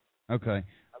here. Okay.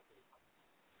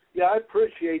 Yeah, I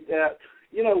appreciate that.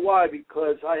 You know why?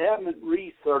 Because I haven't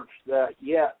researched that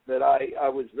yet, but I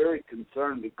was very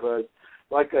concerned because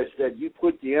like I said, you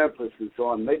put the emphasis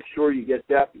on make sure you get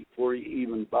that before you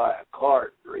even buy a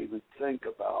cart or even think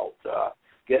about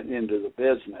getting into the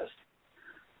business.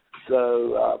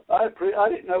 So I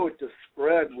didn't know what the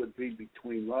spread would be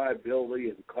between liability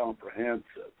and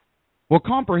comprehensive. Well,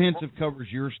 comprehensive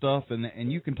covers your stuff,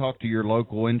 and you can talk to your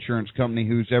local insurance company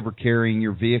who's ever carrying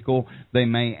your vehicle. They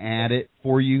may add it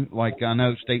for you. Like I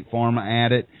know State Farm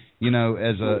add it,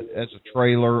 as a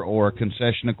trailer or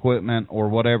concession equipment or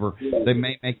whatever. They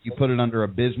may make you put it under a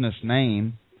business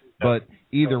name, but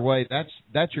either way,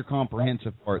 that's your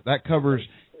comprehensive part. That covers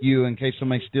you in case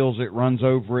somebody steals it, runs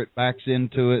over it, backs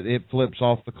into it, it flips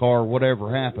off the car,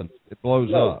 whatever happens, it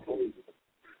blows up.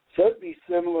 So it'd be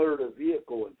similar to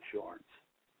vehicle insurance.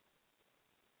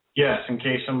 Yes, in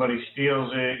case somebody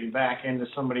steals it, you back into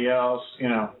somebody else,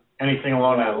 anything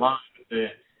along that line.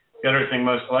 The other thing,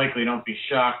 most likely, don't be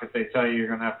shocked if they tell you you're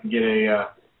going to have to get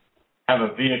have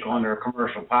a vehicle under a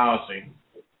commercial policy.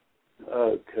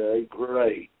 Okay,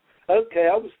 great. Okay,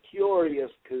 I was curious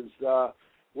because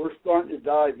we're starting to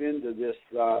dive into this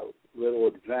little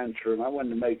adventure, and I wanted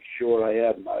to make sure I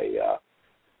had my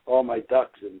all my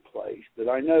ducks in place. But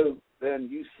I know, Ben,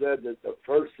 you said that the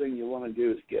first thing you want to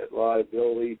do is get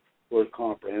liability or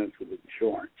comprehensive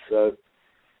insurance. So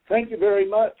thank you very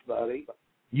much, buddy.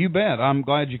 You bet. I'm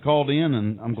glad you called in,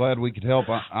 and I'm glad we could help.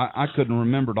 I couldn't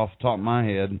remember it off the top of my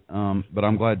head, but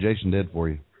I'm glad Jason did for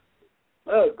you.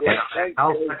 Oh, great.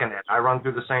 I'll second it. I run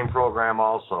through the same program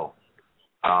also.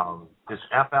 It's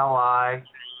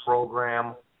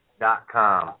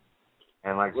FLIprogram.com.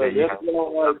 And like I said, you can have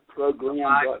 5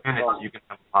 minutes, you can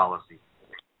have a policy.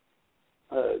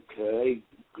 Okay,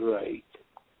 great.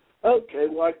 Okay,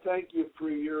 well, I thank you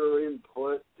for your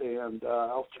input, and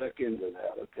I'll check into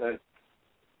that, okay?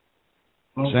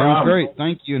 No Sounds problem. Great.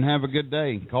 Thank you, and have a good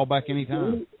day. Call back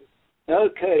anytime.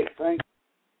 Okay, thanks.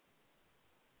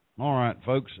 All right,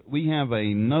 folks, we have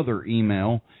another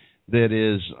email that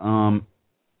is...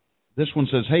 This one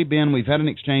says, "Hey, Ben, we've had an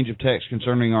exchange of texts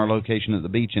concerning our location at the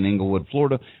beach in Englewood,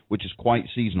 Florida, which is quite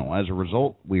seasonal. As a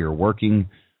result, we are working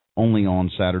only on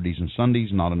Saturdays and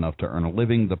Sundays, not enough to earn a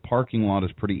living. The parking lot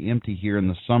is pretty empty here in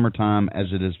the summertime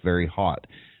as it is very hot.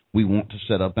 We want to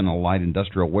set up in a light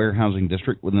industrial warehousing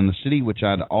district within the city, which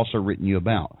I'd also written you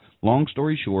about. Long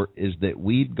story short is that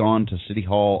we'd gone to City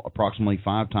Hall approximately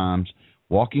 5 times,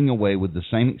 walking away with the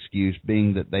same excuse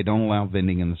being that they don't allow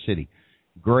vending in the city.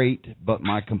 Great, but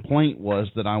my complaint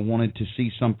was that I wanted to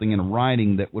see something in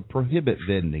writing that would prohibit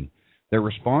vending. Their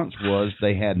response was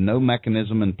they had no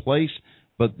mechanism in place,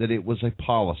 but that it was a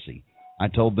policy. I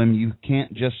told them, you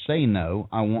can't just say no,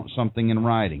 I want something in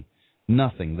writing.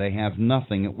 Nothing. They have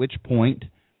nothing, at which point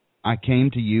I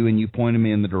came to you and you pointed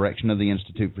me in the direction of the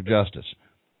Institute for Justice.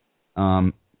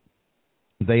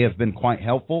 They have been quite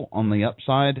helpful on the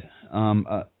upside.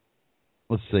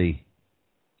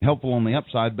 Helpful on the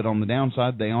upside, but on the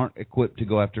downside, they aren't equipped to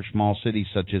go after small cities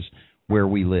such as where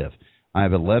we live. I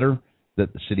have a letter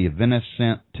that the city of Venice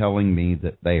sent telling me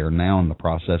that they are now in the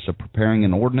process of preparing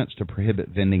an ordinance to prohibit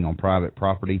vending on private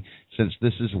property, since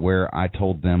this is where I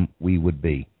told them we would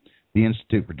be. The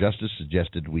Institute for Justice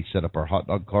suggested we set up our hot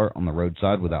dog cart on the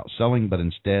roadside without selling, but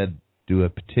instead do a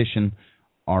petition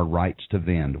our rights to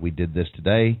vend. We did this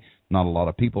today. Not a lot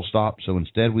of people stopped, so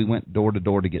instead we went door to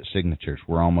door to get signatures.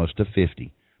 We're almost to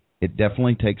 50. It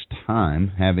definitely takes time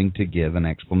having to give an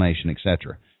explanation,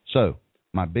 etc. So,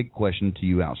 my big question to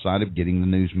you outside of getting the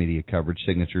news media coverage,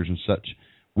 signatures, and such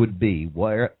would be,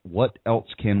 what else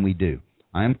can we do?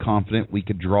 I am confident we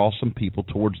could draw some people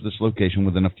towards this location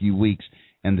within a few weeks,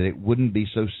 and that it wouldn't be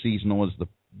so seasonal as the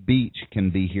beach can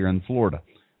be here in Florida.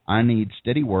 I need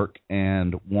steady work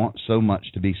and want so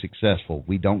much to be successful.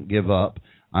 We don't give up.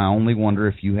 I only wonder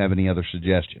if you have any other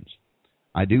suggestions.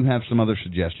 I do have some other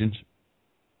suggestions.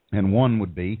 And one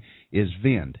would be, is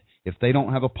vend. If they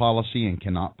don't have a policy and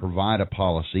cannot provide a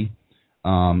policy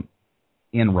in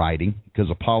writing, because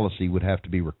a policy would have to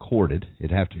be recorded,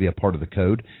 it'd have to be a part of the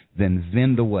code, then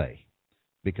vend away.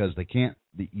 Because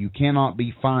you cannot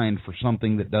be fined for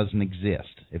something that doesn't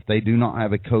exist. If they do not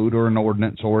have a code or an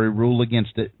ordinance or a rule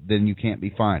against it, then you can't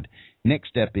be fined. Next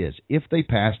step is, if they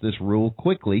pass this rule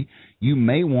quickly, you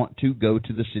may want to go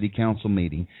to the city council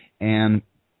meeting and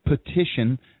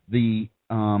petition the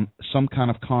some kind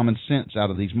of common sense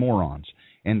out of these morons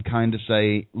and kind of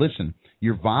say, listen,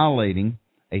 you're violating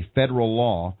a federal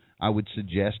law. I would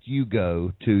suggest you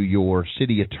go to your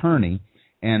city attorney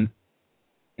and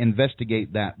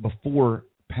investigate that before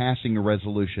passing a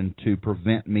resolution to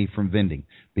prevent me from vending.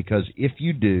 Because if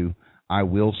you do, I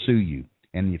will sue you.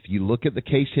 And if you look at the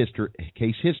case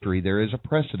history, there is a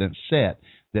precedent set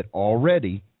that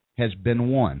already has been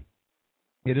won.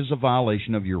 it is a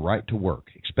violation of your right to work,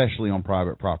 especially on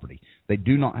private property. They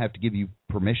do not have to give you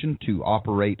permission to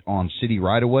operate on city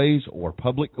right-of-ways or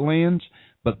public lands,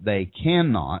 but they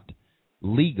cannot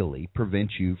legally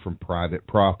prevent you from private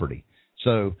property.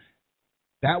 So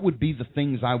that would be the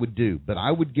things I would do, but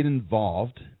I would get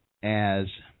involved as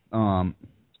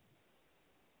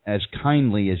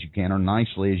kindly as you can, or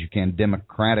nicely as you can,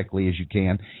 democratically as you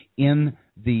can, in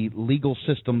the legal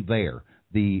system there,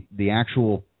 the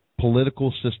actual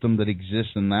political system that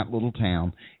exists in that little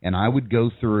town, and I would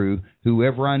go through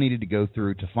whoever I needed to go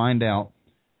through to find out,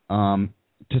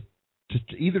 to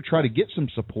either try to get some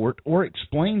support or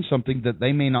explain something that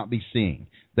they may not be seeing.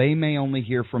 They may only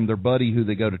hear from their buddy who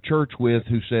they go to church with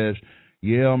who says,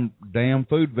 yeah, damn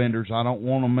food vendors, I don't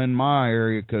want them in my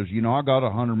area because, I got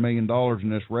 $100 million in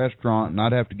this restaurant, and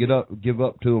I'd have to give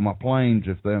up 2 of my planes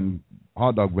if them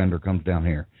hot dog vendor comes down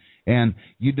here. And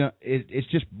it's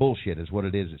just bullshit is what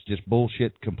it is. It's just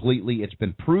bullshit completely. It's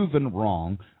been proven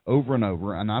wrong over and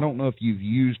over. And I don't know if you've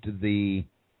used the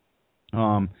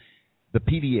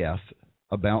PDF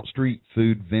about street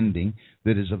food vending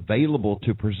that is available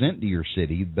to present to your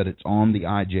city, but it's on the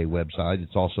IJ website.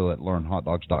 It's also at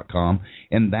learnhotdogs.com,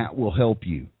 and that will help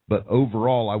you. But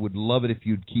overall, I would love it if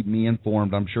you'd keep me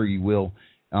informed. I'm sure you will.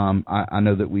 I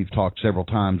know that we've talked several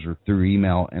times or through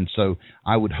email, and so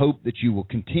I would hope that you will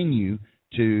continue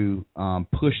to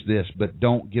push this, but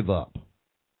don't give up.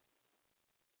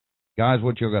 Guys,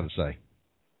 what you got to say?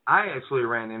 I actually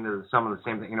ran into some of the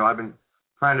same thing. I've been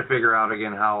trying to figure out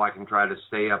again how I can try to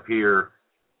stay up here,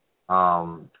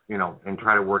 and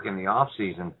try to work in the off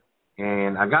season.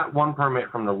 And I got one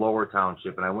permit from the lower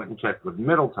township, and I went and checked with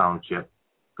middle township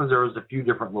because there was a few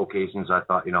different locations. I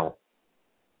thought,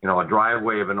 a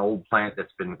driveway of an old plant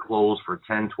that's been closed for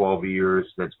 10, 12 years,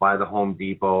 that's by the Home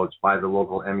Depot, it's by the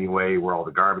local MUA where all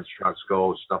the garbage trucks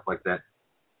go, stuff like that.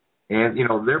 And,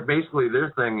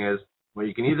 their thing is, well,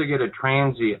 you can either get a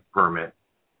transient permit,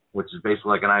 which is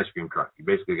basically like an ice cream truck. You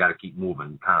basically got to keep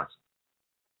moving constantly.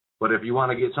 But if you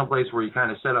want to get someplace where you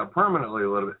kind of set up permanently a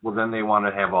little bit, well, then they got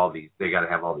to have all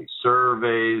these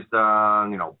surveys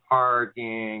done,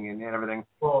 parking and everything.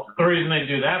 Well, the reason they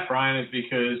do that, Brian, is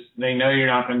because they know you're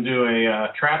not going to do a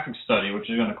traffic study, which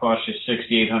is going to cost you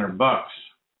 $6,800.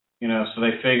 So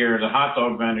they figure as a hot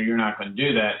dog vendor, you're not going to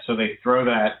do that. So they throw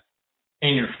that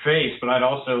in your face. But I'd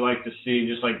also like to see,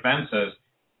 just like Ben says,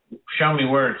 show me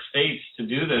where it states to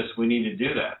do this. We need to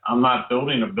do that. I'm not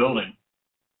building a building.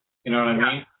 You know what I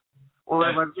mean? Well,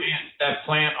 that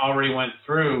plant already went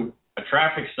through a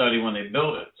traffic study when they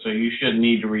built it, so you shouldn't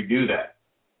need to redo that.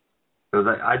 Because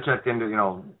I checked into,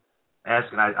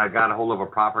 asking, I got a hold of a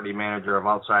property manager of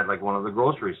outside, like one of the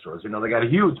grocery stores. They got a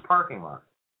huge parking lot.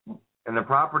 And the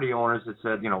property owners had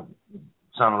said,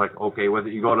 sounded like, okay, whether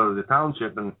you go to the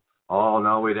township and, oh,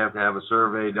 no, we'd have to have a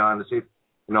survey done to see,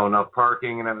 enough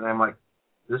parking and everything. I'm like,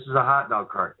 this is a hot dog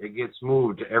cart. It gets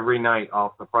moved every night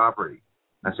off the property.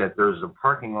 I said, there's a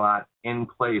parking lot in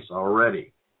place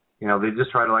already. They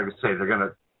just try to, like I say, they're going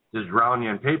to just drown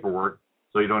you in paperwork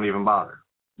so you don't even bother.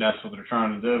 That's what they're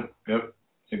trying to do. Yep,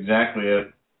 that's exactly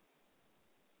it.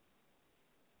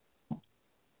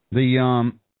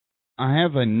 I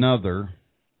have another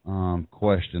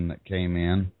question that came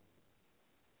in.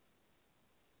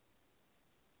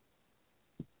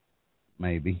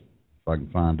 Maybe, if I can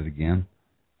find it again.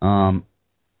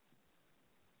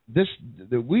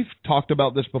 We've talked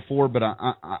about this before, but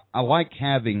I like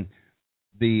having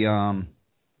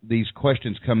these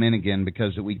questions come in again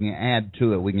because we can add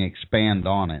to it, we can expand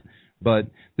on it. But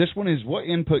this one is, what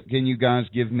input can you guys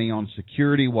give me on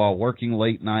security while working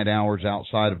late night hours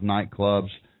outside of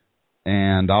nightclubs?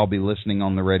 And I'll be listening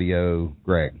on the radio,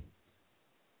 Greg.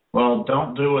 Well,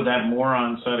 don't do what that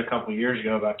moron said a couple of years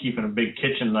ago about keeping a big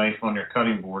kitchen knife on your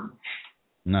cutting board.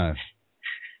 No.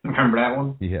 Remember that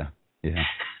one? Yeah.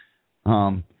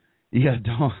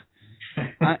 Don't.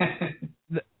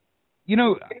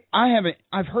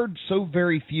 I've heard so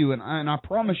very few, and I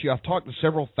promise you, I've talked to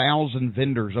several thousand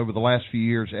vendors over the last few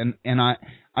years, and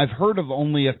I've heard of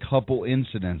only a couple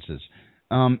incidences.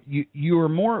 You are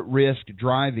more at risk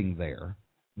driving there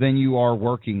than you are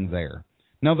working there.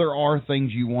 Now, there are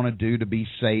things you want to do to be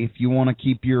safe. You want to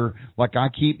keep I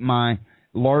keep my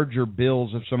larger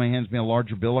bills. If somebody hands me a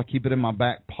larger bill, I keep it in my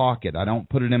back pocket. I don't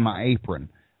put it in my apron.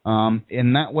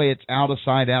 And that way it's out of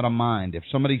sight, out of mind. If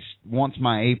somebody wants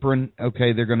my apron,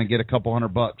 okay, they're going to get a couple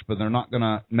 $100, but they're not going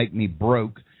to make me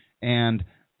broke. And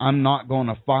I'm not going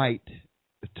to fight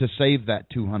to save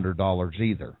that $200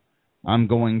 either. I'm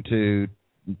going to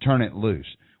turn it loose.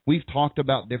 We've talked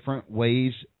about different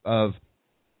ways of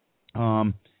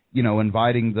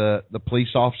inviting the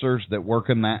police officers that work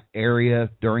in that area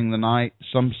during the night.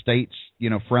 Some states,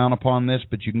 frown upon this,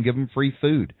 but you can give them free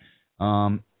food.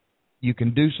 You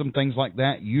can do some things like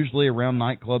that. Usually around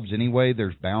nightclubs anyway,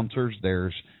 there's bouncers,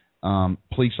 there's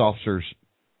police officers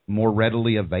more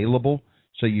readily available,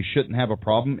 so you shouldn't have a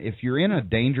problem. If you're in a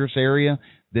dangerous area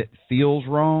that feels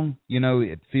wrong,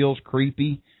 it feels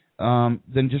creepy,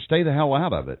 then just stay the hell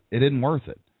out of it. It isn't worth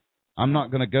it. I'm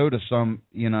not going to go to some,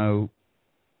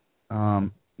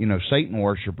 Satan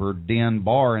worshiper den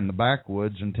bar in the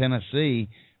backwoods in Tennessee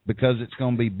because it's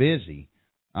going to be busy.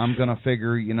 I'm going to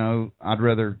figure, I'd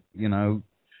rather,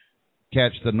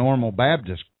 catch the normal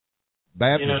Baptist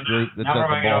group that's now at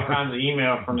the we're bar. all kinds of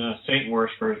email from the Satan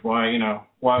worshippers why we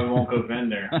won't go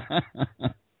vend there.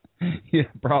 Yeah,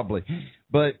 probably.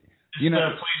 But, please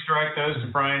direct those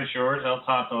to Brian Shores, Elks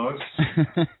Hot Dogs,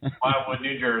 Wildwood,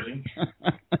 New Jersey.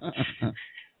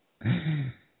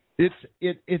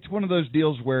 It's one of those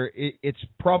deals where it's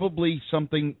probably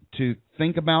something to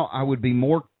think about. I would be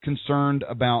more concerned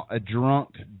about a drunk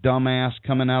dumbass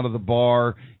coming out of the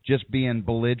bar just being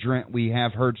belligerent. We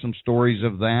have heard some stories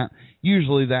of that.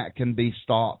 Usually that can be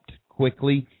stopped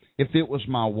quickly. If it was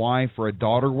my wife or a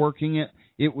daughter working it,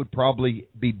 it would probably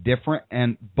be different.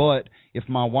 But if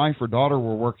my wife or daughter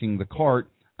were working the cart,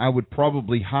 I would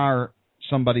probably hire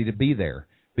somebody to be there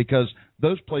because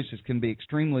those places can be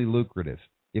extremely lucrative.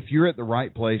 If you're at the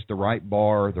right place, the right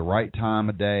bar, the right time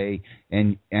of day,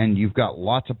 and you've got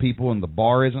lots of people and the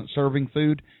bar isn't serving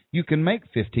food, you can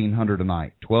make $1,500 a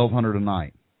night, $1,200 a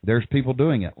night. There's people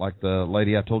doing it, like the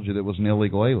lady I told you that was an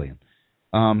illegal alien.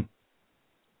 And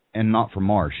not from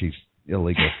Mars. She's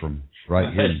illegal from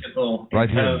right here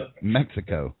in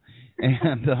Mexico.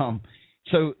 And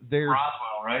so there's...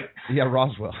 Roswell, right? Yeah,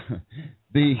 Roswell.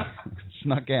 The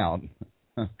snuck out.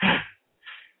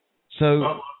 So...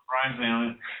 Oh, Brian's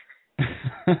down.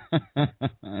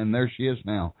 And there she is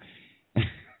now.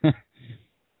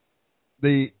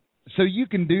 So you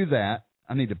can do that.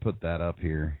 I need to put that up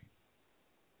here.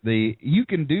 You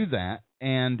can do that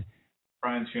and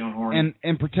Brian's feeling horny.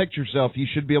 And protect yourself. You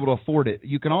should be able to afford it.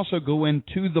 You can also go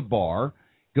into the bar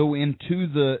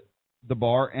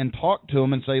and talk to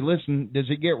them and say, listen, does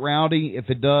it get rowdy? If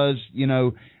it does,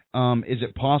 is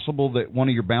it possible that one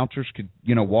of your bouncers could,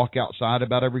 walk outside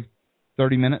about every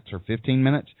 30 minutes or 15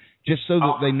 minutes, just so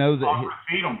that they know that... Offer to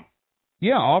feed them.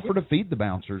 Yeah, offer to feed the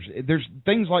bouncers. There's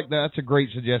things like that. That's a great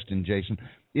suggestion, Jason,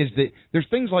 is that there's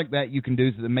things like that you can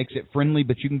do that makes it friendly,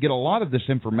 but you can get a lot of this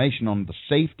information on the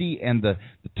safety and the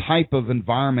type of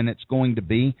environment it's going to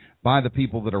be by the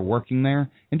people that are working there,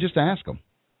 and just ask them.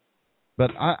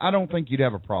 But I don't think you'd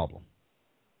have a problem.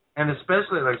 And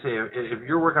especially, like I say, if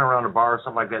you're working around a bar or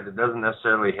something like that doesn't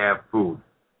necessarily have food,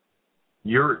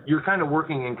 you're kind of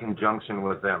working in conjunction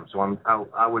with them. So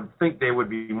I would think they would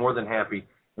be more than happy.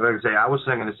 Like I say, I was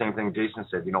thinking the same thing Jason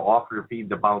said, offer to feed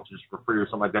the bouncers for free or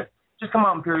something like that. Just come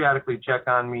out and periodically check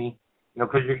on me,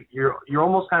 because you're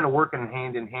almost kind of working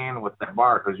hand in hand with that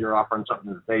bar because you're offering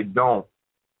something that they don't.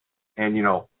 And,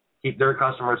 keep their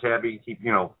customers happy, keep,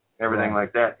 everything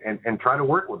like that, and try to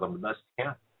work with them the best you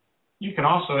can. You can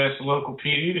also ask the local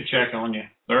PD to check on you.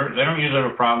 They don't usually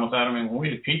have a problem with that. I mean, when we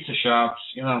did pizza shops,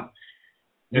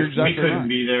 if we couldn't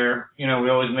be there, we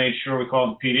always made sure we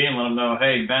called the PD and let them know,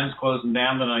 hey, Ben's closing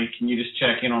down tonight. Can you just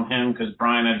check in on him because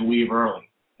Brian had to leave early?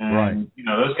 And,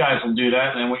 those guys will do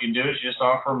that. And then what you do is you just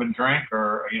offer them a drink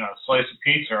or, a slice of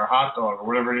pizza or a hot dog or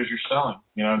whatever it is you're selling.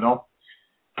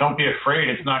 Don't be afraid.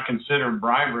 It's not considered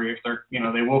bribery if they're,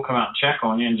 they will come out and check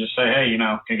on you and just say, hey, can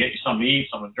I get you something to eat,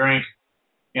 something to drink,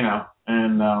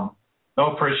 and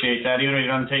they'll appreciate that. Even if he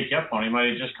doesn't take you up on it, he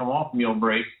might have just come off meal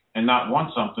break and not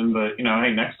want something, but,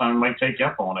 hey, next time I might take you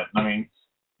up on it. I mean,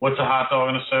 what's a hot dog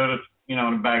and a soda,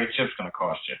 and a bag of chips going to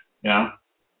cost you, No,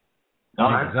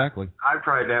 exactly. I've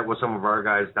tried that with some of our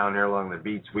guys down here along the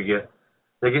beach. They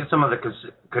get some of the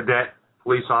cadet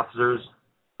police officers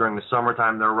during the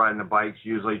summertime. They're riding the bikes,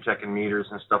 usually checking meters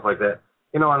and stuff like that.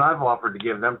 And I've offered to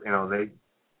give them,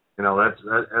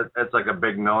 that's like a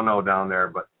big no-no down there,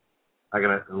 but I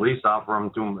can at least offer them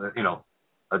to,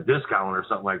 a discount or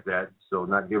something like that, so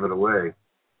not give it away.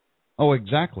 Oh,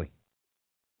 exactly.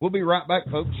 We'll be right back,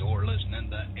 folks. You're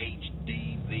listening to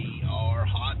HDVR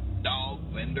Hot Dog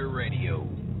Vendor Radio.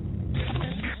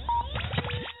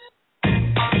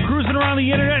 Cruising around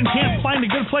the internet and can't find a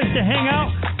good place to hang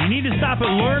out? You need to stop at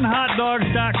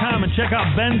LearnHotDogs.com and check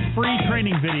out Ben's free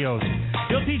training videos.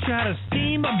 He'll teach you how to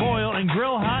steam, boil, and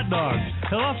grill hot dogs.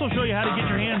 He'll also show you how to get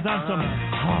your hands on some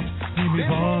hot, steamy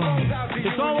buns.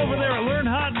 It's all over there at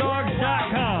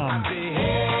LearnHotDogs.com.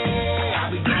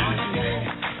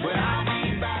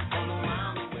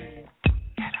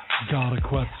 Got a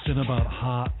question about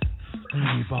hot,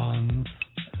 steamy buns?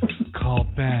 Call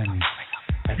Ben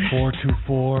at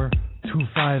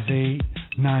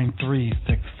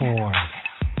 424-258-9364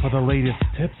 for the latest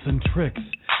tips and tricks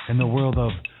in the world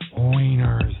of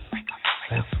wieners.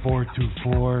 That's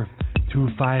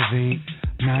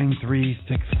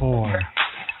 424-258-9364.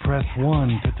 Press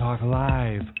 1 to talk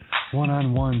live,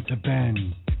 one-on-one to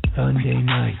Ben. Sunday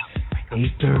night,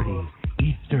 8:30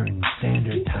 Eastern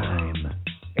Standard Time.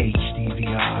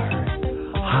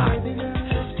 HDVR, hot,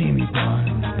 steamy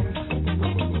buns.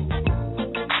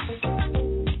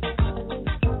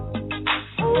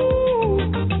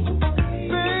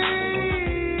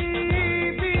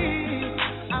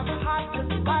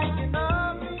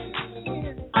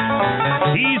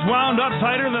 He's wound up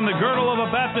tighter than the girdle of a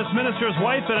Baptist minister's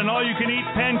wife at an all-you-can-eat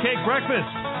pancake breakfast.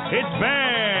 It's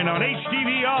Ben on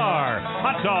HDVR,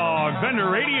 Hot Dog Vendor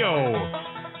Radio.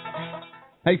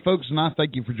 Hey, folks, and I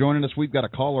thank you for joining us. We've got a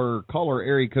caller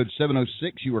area code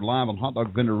 706. You are live on Hot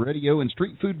Dog Vendor Radio and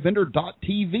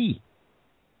StreetFoodVendor.tv.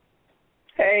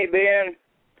 Hey, Ben.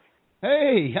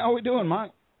 Hey, how we doing,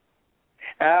 Mike?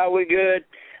 We good.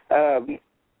 I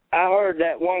heard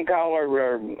that one caller,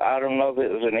 or I don't know if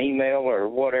it was an email or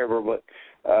whatever, but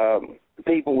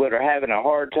people that are having a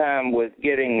hard time with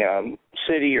getting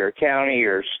city or county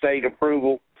or state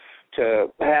approval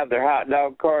to have their hot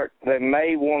dog cart, they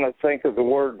may want to think of the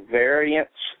word variance.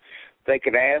 They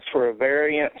could ask for a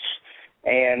variance.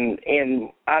 And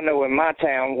I know in my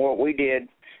town what we did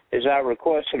is I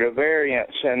requested a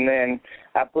variance, and then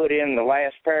I put in the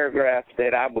last paragraph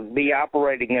that I would be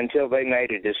operating until they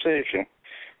made a decision.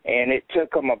 And it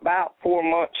took them about 4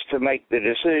 months to make the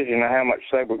decision of how much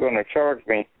they were going to charge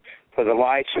me for the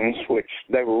license, which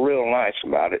they were real nice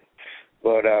about it.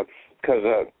 But because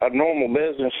a normal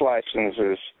business license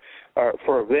is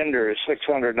for a vendor is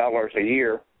 $600 a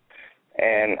year,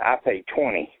 and I pay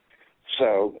 $20.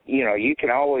 So, you can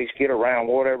always get around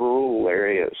whatever rule there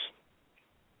is.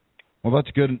 Well, that's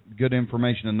good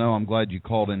information to know. I'm glad you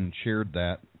called in and shared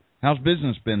that. How's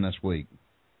business been this week?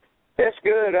 It's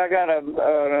good. I got an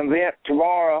event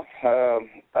tomorrow,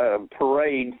 a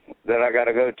parade that I got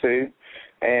to go to,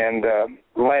 and the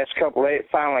last couple of days it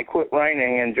finally quit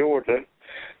raining in Georgia,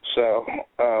 so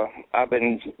I've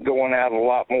been going out a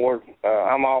lot more.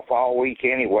 I'm off all week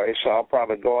anyway, so I'll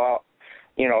probably go out,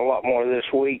 a lot more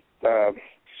this week. I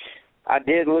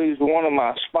did lose one of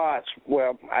my spots.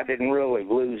 Well, I didn't really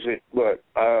lose it, but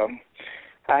I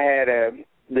had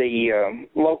the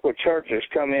local churches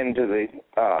come into the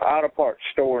auto parts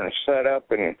store and set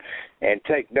up and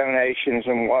take donations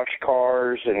and wash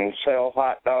cars and sell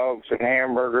hot dogs and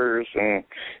hamburgers and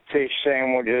fish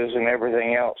sandwiches and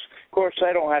everything else. Of course,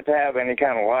 they don't have to have any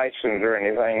kind of license or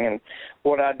anything. And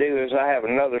what I do is I have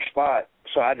another spot,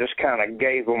 so I just kind of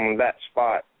gave them that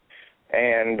spot.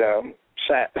 And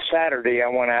Saturday I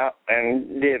went out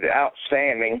and did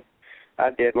outstanding. I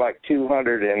did like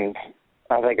 200 and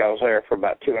I think I was there for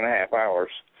about 2.5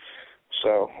 hours.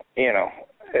 So,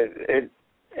 it's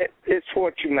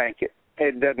what you make it.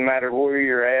 It doesn't matter where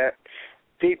you're at.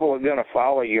 People are going to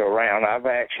follow you around. I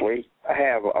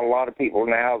have a lot of people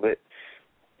now that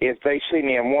if they see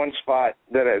me in one spot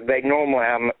that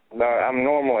I'm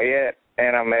normally at,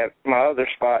 and I'm at my other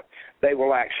spot, they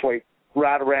will actually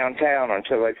ride around town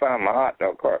until they find my hot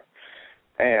dog cart.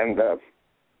 And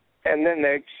then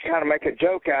they kind of make a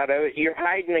joke out of it. You're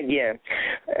hiding again.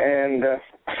 And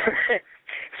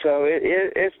so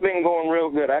it's been going real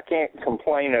good. I can't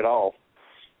complain at all.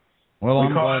 Well,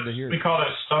 I'm glad to hear it. We call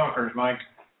that stalkers, Mike.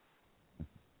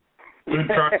 Food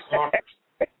truck stalkers.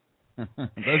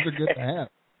 Those are good to have.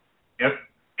 Yep.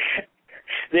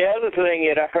 The other thing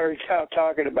that I heard y'all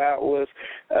talking about was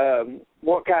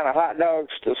what kind of hot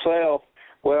dogs to sell.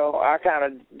 Well, I kind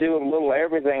of do a little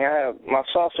everything. I have my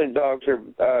sausage dogs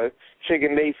are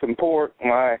chicken, beef, and pork.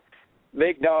 My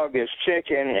big dog is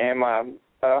chicken, and my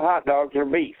hot dogs are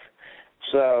beef.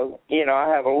 So, I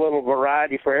have a little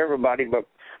variety for everybody, but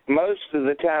most of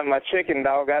the time my chicken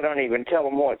dog, I don't even tell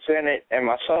them what's in it, and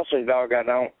my sausage dog, I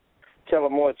don't tell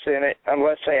them what's in it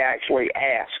unless they actually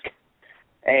ask.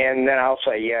 And then I'll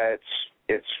say, yeah,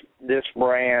 it's this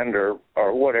brand or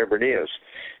whatever it is.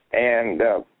 And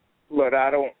but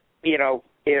I don't,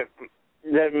 if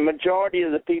the majority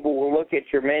of the people will look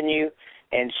at your menu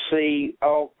and see,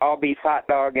 all beef hot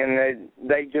dog, and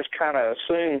they just kind of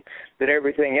assume that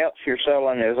everything else you're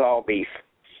selling is all beef.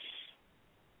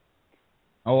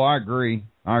 Oh, I agree.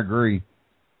 And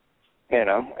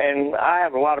I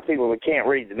have a lot of people that can't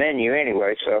read the menu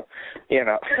anyway, so,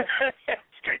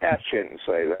 I shouldn't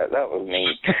say that. That was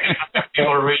mean.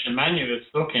 People read the menu that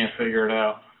still can't figure it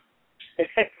out.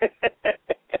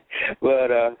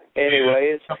 But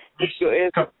anyway, it's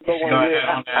going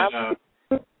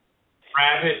good.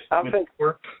 Rabbit with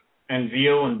pork and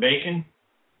veal and bacon,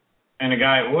 and the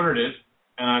guy ordered it,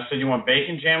 and I said, "You want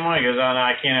bacon jam on it?" He goes, "Oh, no,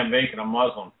 I can't have bacon. I'm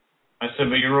Muslim." I said,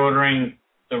 "But you're ordering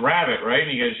the rabbit, right?"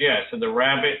 And he goes, "Yeah." I said, "The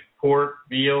rabbit, pork,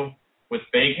 veal with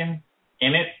bacon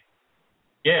in it?"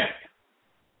 "Yeah."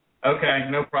 "Okay,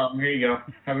 no problem. Here you go.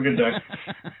 Have a good day."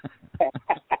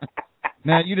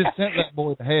 Now, you just sent that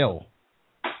boy to hell.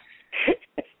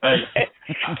 Hey,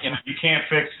 you can't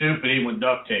fix stupid even with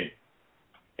duct tape.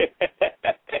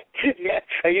 Yeah,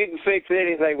 you can fix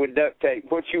anything with duct tape.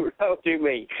 What you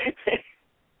mean?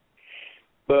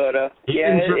 But he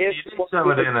didn't shove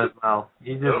it in his mouth.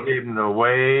 He just gave him the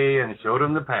way and showed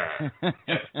him the path.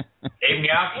 Gave him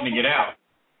the option to get out.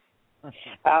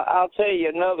 I'll tell you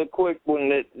another quick one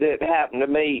that happened to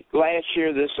me last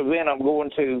year. This event I'm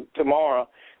going to tomorrow,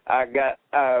 I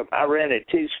rented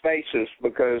 2 spaces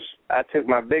because I took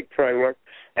my big trailer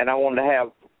and I wanted to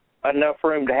have enough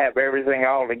room to have everything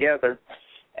all together,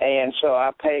 and so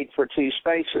I paid for 2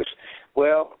 spaces.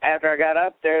 Well, after I got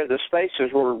up there, the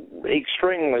spaces were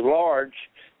extremely large.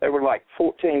 They were like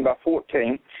 14 by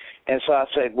 14, and so I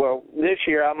said, well, this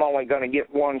year I'm only going to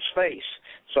get 1 space.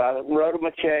 So I wrote them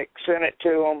a check, sent it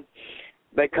to them.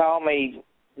 They called me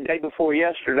the day before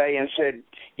yesterday and said,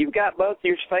 "You've got both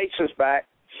your spaces back."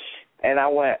 And I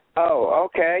went, "Oh,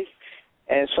 okay."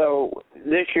 And so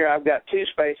this year I've got 2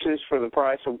 spaces for the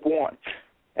price of 1.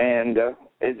 And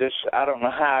I don't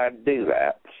know how I'd do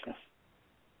that.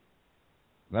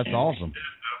 That's awesome.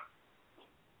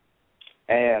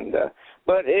 And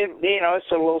but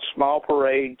it's a little small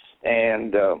parade,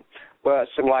 and well,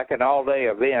 it's like an all-day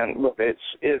event, but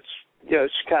it's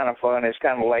just kind of fun. It's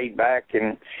kind of laid back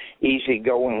and easy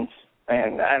going,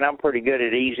 and I'm pretty good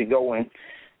at easy going.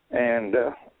 And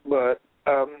but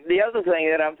the other thing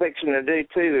that I'm fixing to do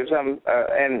too is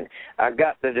and I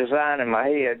got the design in my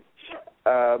head.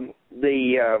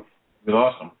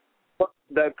 Awesome.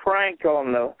 The crank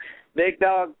on the big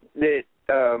dog that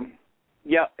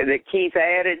Keith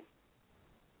added,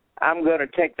 I'm going to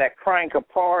take that crank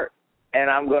apart and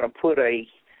I'm going to put a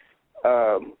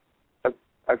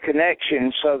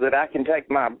connection so that I can take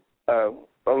my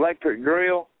electric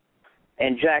drill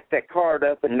and jack that card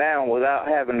up and down without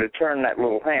having to turn that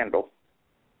little handle.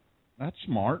 That's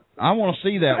smart. I want to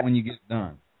see that when you get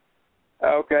done.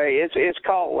 Okay, it's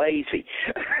called lazy.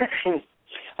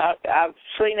 I've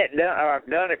seen it done, or I've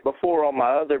done it before on my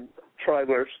other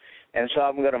trailers, and so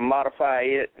I'm going to modify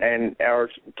it or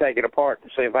take it apart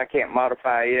and see if I can't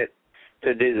modify it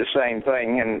to do the same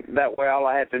thing. And that way, all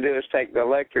I have to do is take the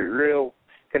electric drill,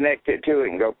 connect it to it,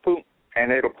 and go boom,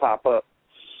 and it'll pop up.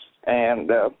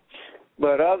 And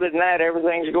but other than that,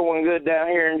 everything's going good down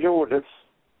here in Georgia.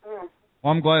 Well,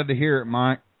 I'm glad to hear it,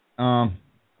 Mike.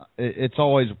 It's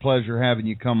always a pleasure having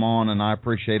you come on, and I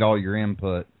appreciate all your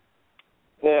input.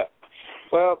 Yeah.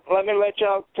 Well, let me let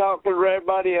y'all talk to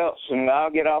everybody else, and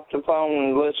I'll get off the phone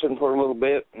and listen for a little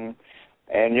bit,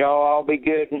 and y'all all be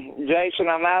good. Jason,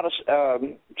 I'm out of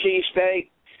cheesesteak,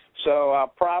 so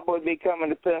I'll probably be coming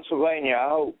to Pennsylvania, I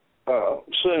hope,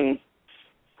 soon,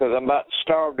 because I'm about to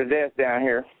starve to death down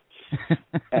here.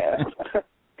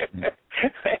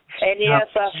 And yes,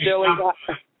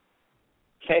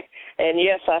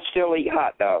 I still eat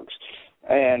hot dogs.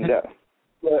 And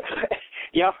but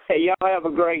y'all have a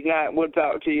great night. We'll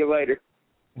talk to you later.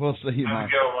 We'll see you, Mike.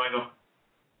 Michael.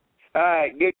 All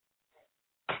right, good.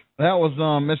 That was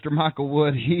Mr. Michael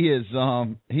Wood. He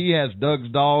has Doug's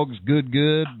Dogs Good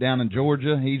down in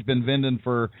Georgia. He's been vending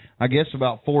for I guess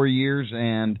about 4 years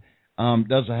and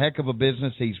does a heck of a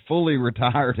business. He's fully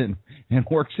retired and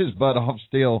works his butt off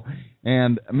still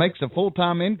and makes a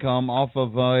full-time income off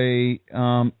of a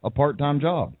part-time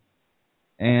job.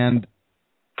 And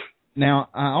now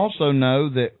I also know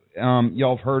that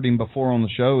y'all have heard him before on the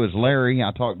show is Larry.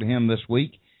 I talked to him this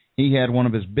week. He had one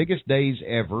of his biggest days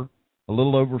ever, a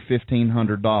little over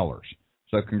 $1,500.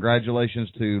 So congratulations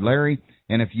to Larry.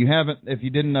 And if you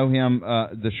didn't know him,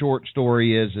 the short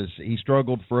story is he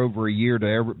struggled for over a year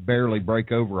to barely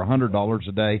break over $100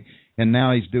 a day, and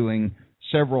now he's doing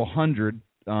several hundred,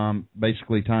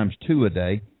 basically times 2 a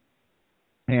day,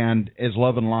 and is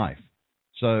loving life.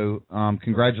 So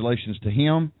congratulations to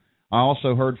him. I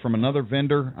also heard from another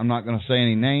vendor, I'm not going to say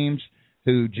any names,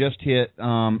 who just hit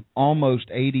almost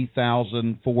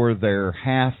 $80,000 for their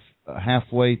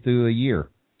halfway through a year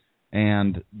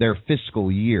and their fiscal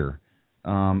year.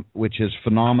 Which is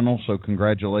phenomenal. So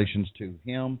congratulations to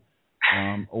him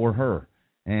or her.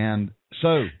 And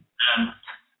so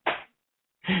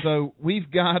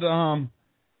we've got I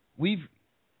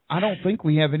don't think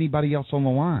we have anybody else on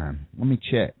the line. Let me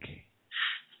check.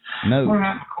 note. What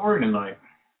happened to Corey tonight?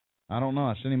 I don't know.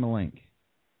 I sent him a link.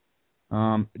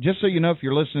 Just so you know, if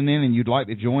you're listening in and you'd like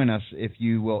to join us, if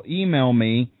you will email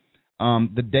me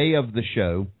the day of the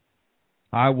show,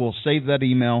 I will save that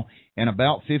email, and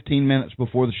about 15 minutes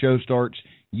before the show starts,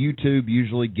 YouTube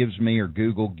usually gives me, or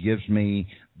Google gives me,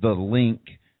 the link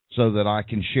so that I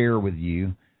can share with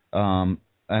you an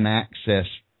access,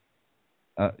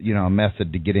 a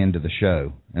method to get into the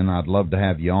show. And I'd love to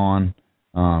have you on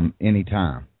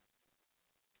anytime.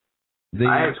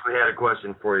 I actually had a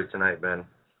question for you tonight, Ben.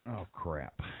 Oh,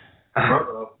 crap.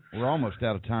 We're almost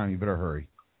out of time. You better hurry.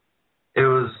 It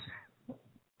was,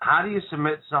 how do you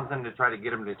submit something to try to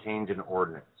get them to change an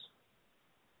ordinance?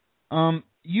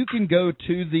 You can go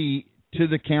to the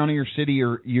county or city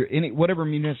or whatever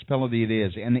municipality it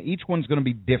is, and each one's going to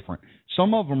be different.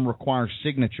 Some of them require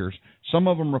signatures. Some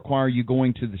of them require you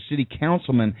going to the city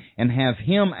councilman and have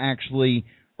him actually,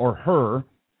 or her,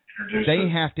 they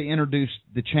have to introduce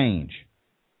the change.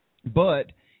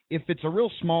 But if it's a real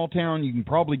small town, you can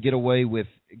probably get away with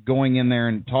going in there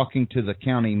and talking to the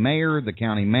county mayor, the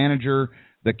county manager,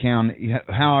 the county,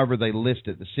 however they list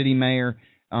it, the city mayor.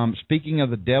 Speaking of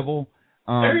the devil,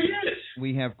 there he is.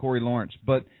 We have Corey Lawrence.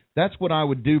 But that's what I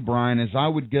would do, Brian, is I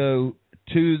would go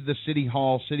to the city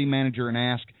hall, city manager, and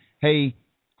ask, hey,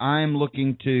 I'm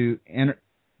looking to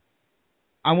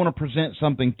I want to present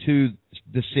something to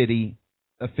the city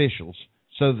officials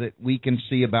so that we can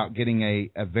see about getting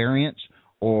a variance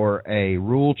or a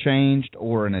rule changed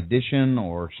or an addition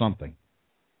or something.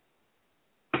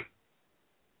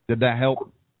 Did that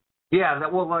help? Yeah,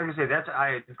 well, like I said,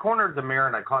 I cornered the mayor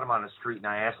and I caught him on the street and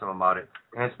I asked him about it.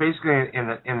 And it's basically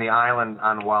in the island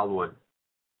on Wildwood.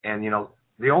 And,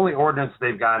 the only ordinance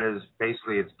they've got is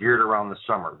basically it's geared around the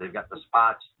summer. They've got the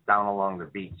spots down along the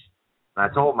beach. And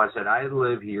I told him, I said, I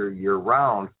live here year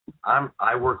round.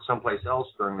 I work someplace else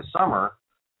during the summer,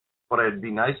 but it'd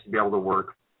be nice to be able to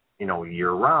work,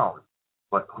 year round.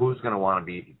 But who's going to want to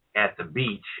be at the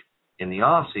beach in the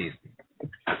off season?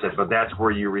 I said, but that's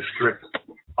where you restrict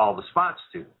all the spots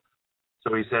to.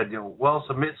 So he said, well,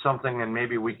 submit something and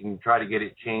maybe we can try to get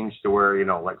it changed to where,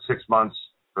 like 6 months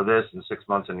for this and 6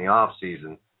 months in the off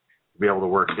season to be able to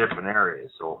work different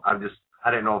areas. So I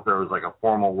didn't know if there was like a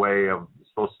formal way of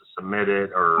supposed to submit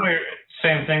it or.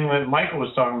 Same thing that Michael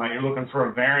was talking about. You're looking for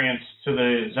a variance to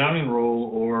the zoning rule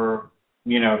or,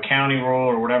 county rule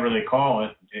or whatever they call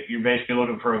it. You're basically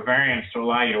looking for a variance to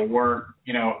allow you to work,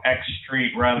 X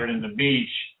street rather than the beach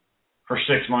for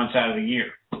 6 months out of the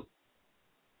year.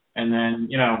 And then,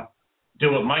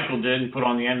 do what Michael did and put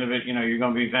on the end of it, you're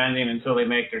going to be vending until they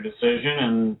make their decision.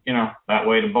 And, that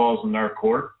way the ball's in their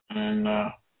court and,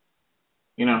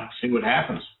 see what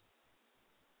happens.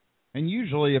 And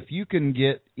usually if you can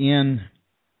get in,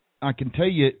 I can tell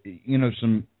you,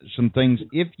 some things,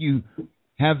 if you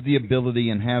have the ability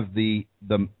and have the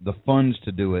funds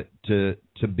to do it,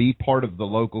 to be part of the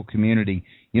local community.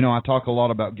 I talk a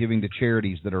lot about giving to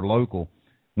charities that are local.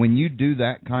 When you do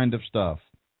that kind of stuff,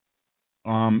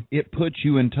 it puts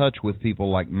you in touch with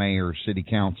people like mayors, city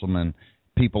councilmen,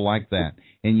 people like that.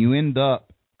 And you end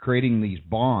up creating these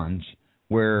bonds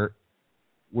where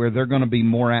they're going to be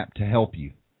more apt to help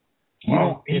you.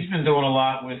 Well, he's been doing a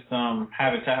lot with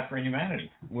Habitat for Humanity.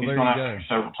 Well, he's there gone you out go. there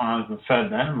several times and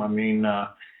fed them. I mean,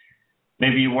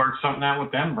 maybe you work something out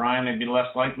with them, Brian. They'd be less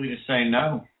likely to say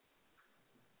no.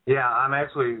 Yeah, I'm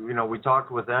actually, we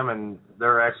talked with them, and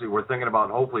we're thinking about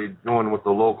hopefully doing with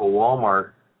the local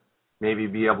Walmart, maybe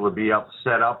be able to be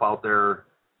set up out there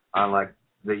on like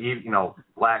the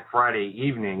Black Friday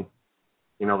evening,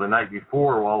 the night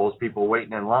before, while those people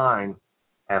waiting in line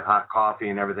have hot coffee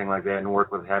and everything like that, and work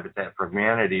with Habitat for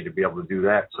Humanity to be able to do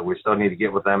that. So we still need to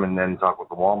get with them and then talk with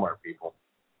the Walmart people.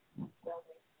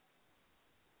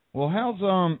 Well, how's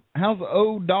the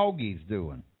old doggies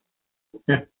doing?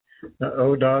 The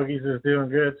old doggies is doing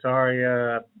good. Sorry,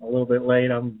 a little bit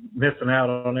late. I'm missing out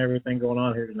on everything going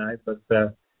on here tonight, but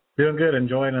doing good.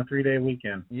 Enjoying a 3-day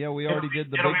weekend. Yeah, we already did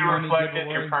the It'll big be money reflected in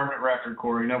giveaway. your permanent record,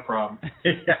 Corey. No problem.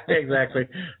 Yeah, exactly.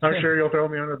 I'm sure you'll throw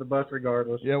me under the bus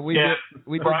regardless. Yeah,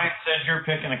 Brian said you're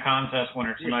picking a contest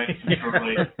winner tonight.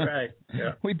 Right.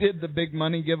 Yeah. We did the big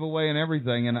money giveaway and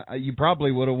everything, and you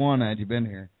probably would have won had you been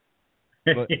here.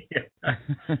 But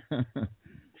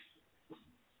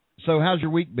So how's your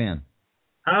week been?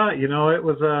 It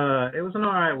was an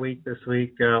all right week this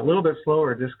week. A little bit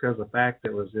slower just because of the fact that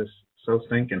it was just so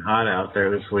stinking hot out there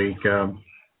this week.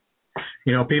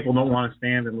 People don't want to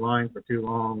stand in line for too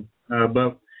long.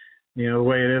 But the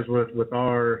way it is with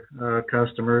our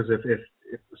customers, if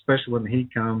especially when the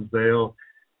heat comes, if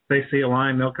they see a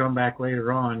line, they'll come back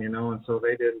later on. And so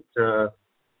they didn't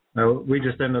we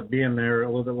just ended up being there a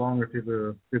little bit longer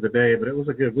through the day, but it was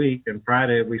a good week. And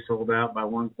Friday we sold out by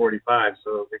 1:45.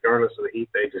 So regardless of the heat,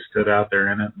 they just stood out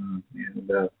there in it,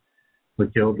 and we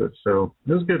killed it. So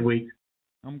it was a good week.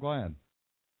 I'm glad.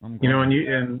 You know,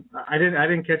 and I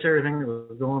didn't catch everything that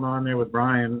was going on there with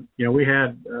Brian. You know, we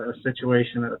had a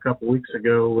situation a couple weeks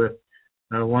ago with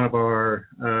one of our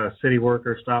city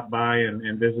workers stopped by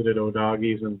and visited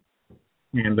O'Doggies and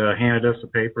handed us a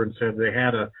paper and said they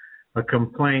had a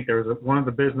complaint. There was one of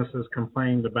the businesses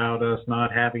complained about us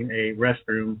not having a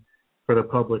restroom for the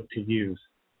public to use,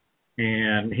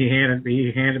 and he handed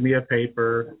me a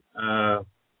paper,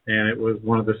 and it was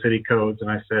one of the city codes, and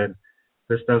I said,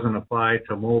 "This doesn't apply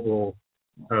to mobile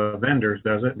vendors,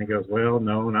 does it?" And he goes, "Well,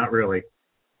 no, not really."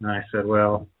 And I said,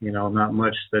 "Well, you know, not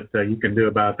much that you can do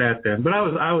about that then." But I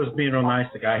was being real nice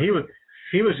to the guy. He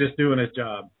was just doing his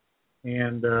job,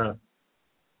 and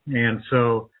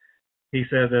so he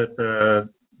said that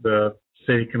the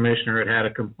city commissioner had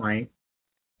a complaint,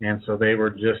 and so they were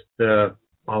just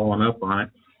following up on it.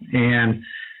 And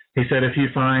he said, if you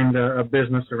find a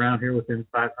business around here within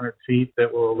 500 feet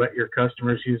that will let your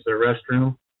customers use their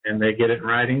restroom and they get it in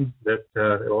writing, that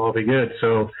it'll all be good.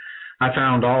 So I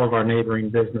found all of our neighboring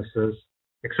businesses,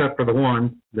 except for the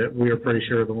one that we are pretty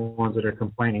sure are the ones that are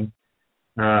complaining.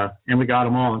 And we got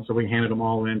them all, and so we handed them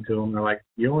all in to them. They're like,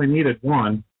 "You only needed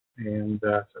one." And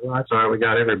so, well, that's all right. We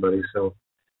got everybody. So,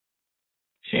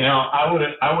 you know, I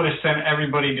would have sent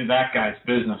everybody to that guy's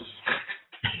business.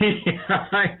 Yeah,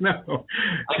 I know.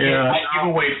 I give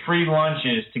away free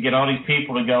lunches to get all these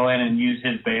people to go in and use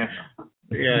his bathroom.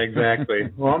 Yeah, exactly.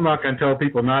 Well, I'm not going to tell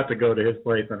people not to go to his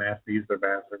place and ask to use their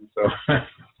bathroom. So,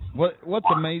 what's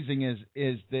amazing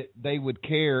is that they would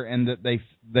care, and that they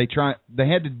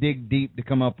had to dig deep to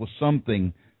come up with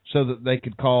something so that they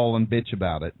could call and bitch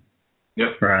about it.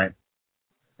 Yep. Right.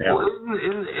 Yeah. Well,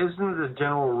 isn't the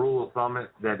general rule of thumb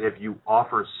that if you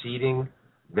offer seating,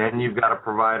 then you've got to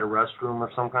provide a restroom of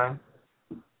some kind?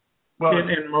 Well,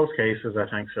 in most cases, I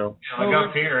think so. Like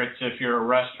up here, it's if you're a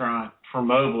restaurant for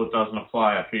mobile, it doesn't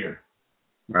apply up here.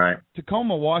 Right.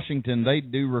 Tacoma, Washington, they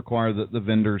do require that the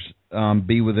vendors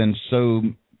be within so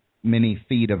many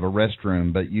feet of a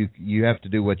restroom, but you have to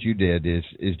do what you did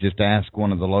is just ask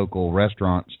one of the local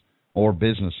restaurants or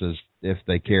businesses if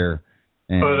they care.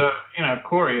 And but, you know,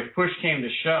 Corey, if push came to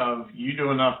shove, you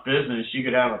do enough business, you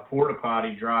could have a porta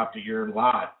potty dropped at your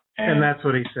lot. And that's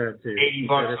what he said, too. $80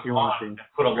 a month, and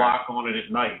put a lock on it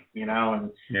at night, you know,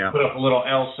 and put up a little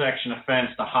L section of fence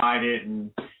to hide it,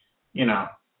 and, you know.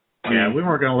 I mean, we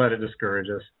weren't going to let it discourage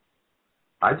us.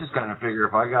 I just kind of figure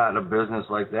if I got a business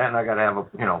like that and I got to have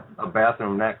a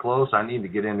bathroom that close, I need to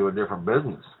get into a different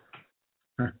business.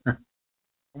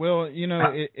 Well, you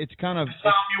know, it's kind of...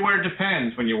 Tell you where it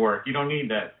depends when you work. You don't need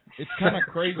that. It's kind of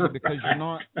crazy because you're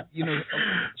not... You know,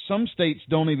 some states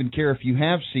don't even care if you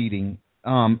have seating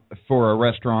for a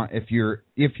restaurant. If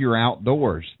you're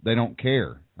outdoors, they don't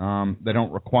care. They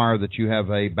don't require that you have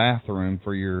a bathroom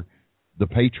for the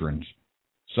patrons.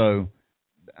 So,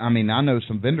 I mean, I know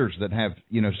some vendors that have,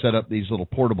 you know, set up these little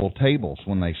portable tables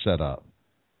when they set up.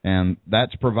 And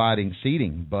that's providing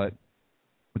seating, but...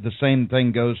 The same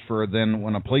thing goes for then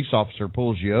when a police officer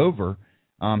pulls you over,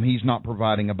 he's not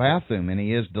providing a bathroom and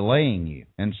he is delaying you.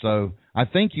 And so I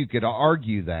think you could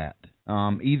argue that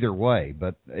either way,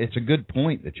 but it's a good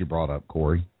point that you brought up,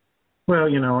 Corey. Well,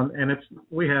 you know, and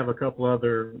we have a couple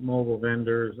other mobile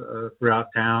vendors throughout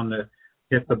town that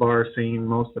hit the bar scene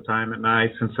most of the time at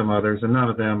nights, and some others, and none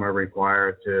of them are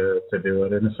required to do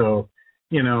it. And so,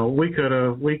 you know, we could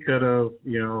have,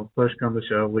 you know, push come to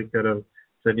shove, we could have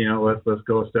said, you know, let's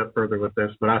go a step further with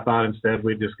this. But I thought instead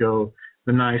we'd just go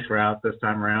the nice route this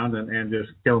time around and just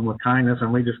kill them with kindness.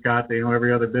 And we just got, you know,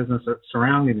 every other business that's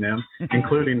surrounding them,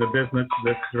 including the business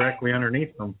that's directly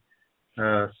underneath them.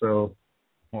 So,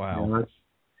 wow.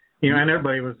 You know, and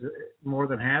everybody was more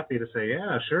than happy to say,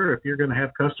 yeah, sure, if you're going to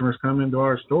have customers come into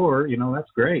our store, you know, that's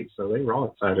great. So they were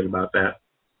all excited about that.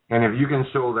 And if you can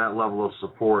show that level of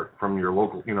support from your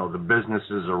local, you know, the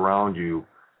businesses around you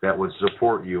that would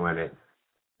support you in it,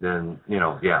 then, you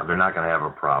know, yeah, they're not going to have a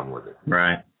problem with it.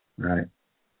 Right.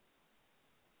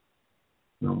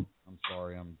 No. I'm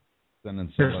sorry, I'm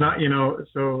sending it's not, you know,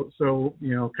 so,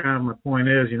 you know, kind of my point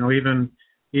is, you know,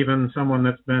 even someone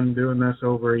that's been doing this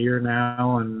over a year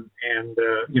now and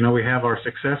you know, we have our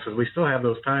successes. We still have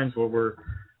those times where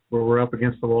we're up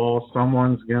against the wall.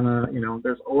 Someone's going to, you know,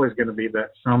 there's always going to be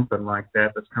that something like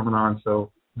that that's coming on.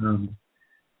 So,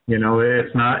 you know,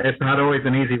 it's not always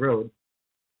an easy road.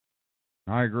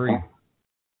 I agree.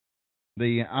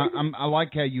 I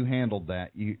like how you handled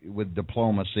that with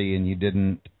diplomacy, and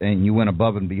you went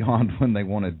above and beyond when they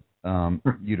wanted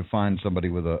you to find somebody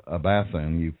with a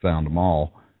bathroom. You found them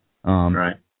all.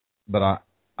 Right. But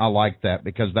I like that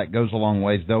because that goes a long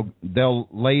ways. They'll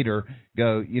later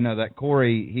go, that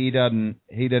Corey, he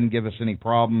doesn't give us any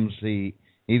problems.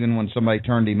 Even when somebody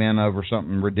turned him in over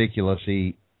something ridiculous,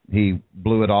 he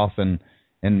blew it off and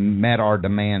met our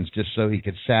demands just so he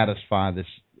could satisfy this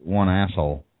one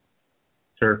asshole.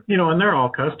 Sure. And they're all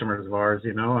customers of ours,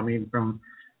 I mean, from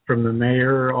the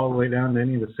mayor all the way down to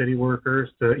any of the city workers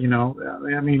to,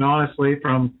 I mean, honestly,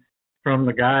 from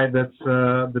the guy that's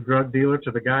the drug dealer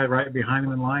to the guy right behind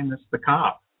him in line that's the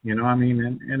cop, I mean,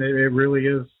 and it really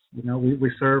is,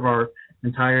 we serve our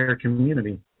entire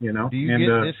community, Do you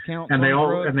get discounts and they all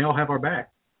drugs? And they all have our back.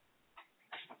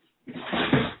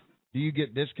 Do you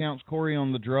get discounts, Corey,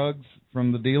 on the drugs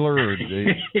from the dealer, or do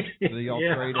y'all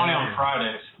trade only out? on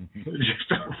Fridays.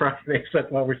 Just on Fridays. That's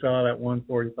why we saw that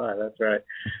 145. That's right.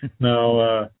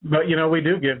 No, but we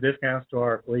do give discounts to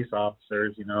our police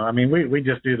officers. I mean, we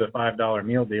just do the $5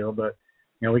 meal deal, but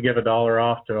we give $1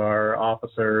 off to our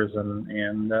officers,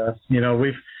 and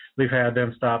we've had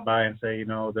them stop by and say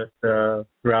that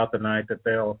throughout the night that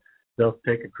they'll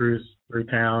take a cruise through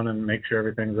town and make sure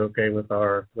everything's okay with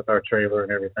our trailer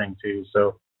and everything too.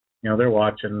 So, they're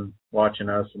watching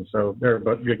us, and so they're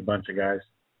a good bunch of guys.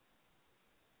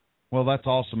 Well, that's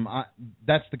awesome.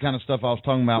 That's the kind of stuff I was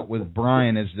talking about with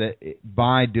Brian, is that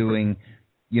by doing,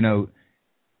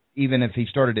 even if he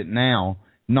started it now,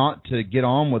 not to get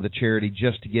on with a charity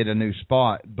just to get a new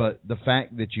spot, but the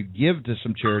fact that you give to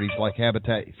some charities like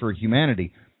Habitat for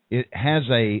Humanity, it has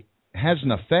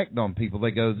an effect on people.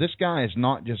 They go, this guy is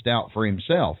not just out for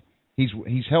himself.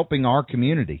 He's helping our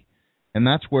community. And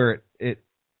that's where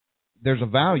there's a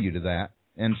value to that.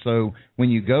 And so when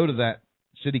you go to that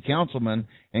city councilman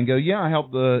and go, I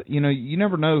help you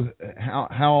never know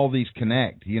how all these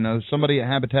connect. Somebody at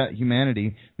Habitat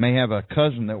Humanity may have a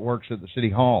cousin that works at the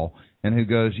city hall and who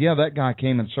goes, that guy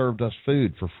came and served us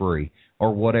food for free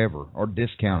or whatever, or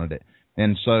discounted it.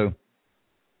 And so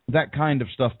that kind of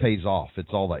stuff pays off. It's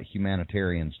all that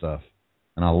humanitarian stuff,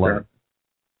 and I love it.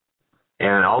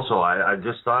 And also, I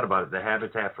just thought about it. The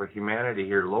Habitat for Humanity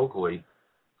here locally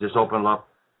just opened up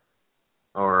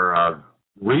or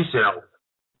resale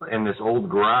in this old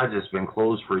garage that's been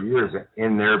closed for years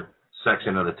in their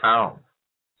section of the town.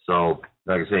 So,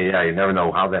 like I say, you never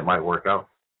know how that might work out.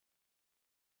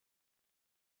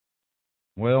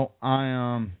 Well,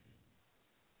 I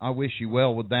wish you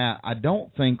well with that. I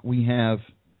don't think we have.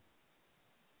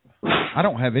 I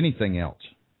don't have anything else,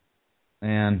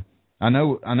 and I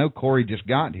know Corey just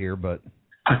got here, but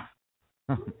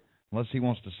unless he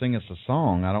wants to sing us a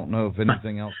song, I don't know if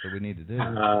anything else that we need to do.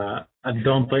 I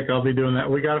don't think I'll be doing that.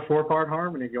 We got a 4-part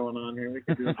harmony going on here. We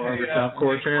could do a barbershop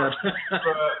quartet.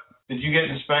 Did you get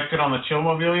inspected on the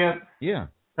Chillmobile yet? Yeah.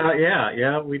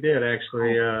 Yeah, we did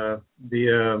actually.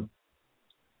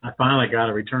 I finally got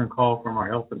a return call from our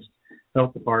health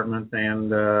department,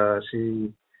 and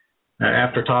she.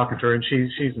 After talking to her, and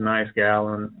she's a nice gal,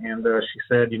 and she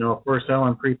said, if we're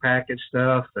selling prepackaged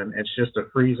stuff and it's just a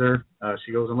freezer,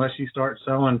 she goes, unless you start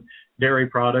selling dairy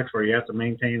products where you have to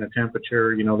maintain a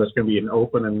temperature, that's going to be in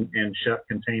open and shut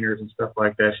containers and stuff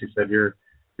like that, she said, you're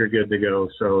good to go.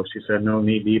 So she said, no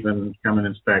need to even come and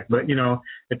inspect. But,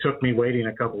 it took me waiting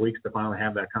a couple of weeks to finally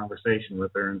have that conversation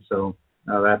with her, and so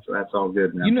that's all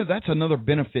good now. That's another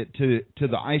benefit to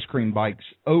the ice cream bikes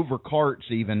over carts.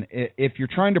 Even if you're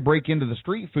trying to break into the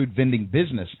street food vending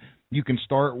business, you can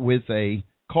start with a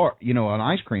cart, an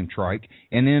ice cream trike,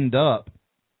 and end up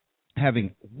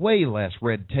having way less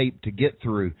red tape to get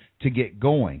through to get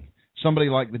going. Somebody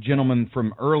like the gentleman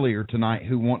from earlier tonight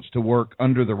who wants to work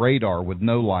under the radar with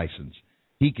no license,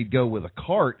 he could go with a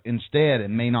cart instead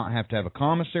and may not have to have a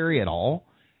commissary at all.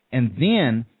 And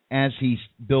then as he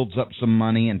builds up some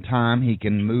money and time, he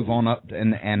can move on up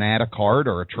and add a cart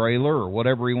or a trailer or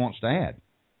whatever he wants to add.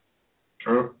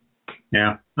 True.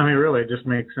 Yeah. I mean, really, it just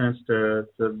makes sense to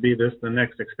be the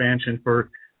next expansion for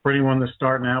anyone that's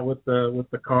starting out with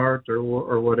the cart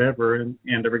or whatever, and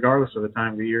regardless of the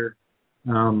time of the year,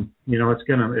 it's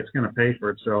gonna pay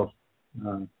for itself,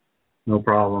 no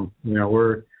problem.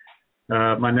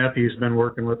 My nephew's been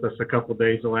working with us a couple of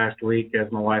days the last week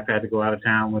as my wife had to go out of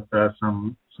town with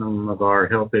some of our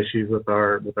health issues with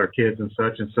our kids and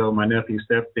such, and so my nephew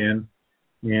stepped in,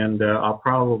 and I'll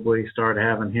probably start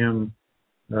having him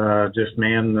just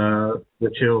man the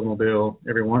Chillmobile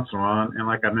every once in a while. And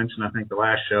like I mentioned, I think the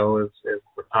last show is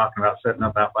we're talking about setting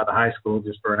up out by the high school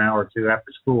just for an hour or two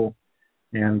after school,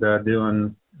 and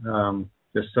doing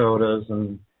just sodas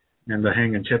and the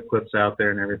hanging chip clips out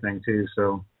there and everything too.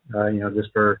 So just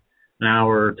for an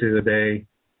hour or two a day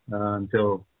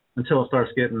until it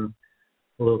starts getting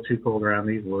a little too cold around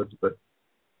these woods, but.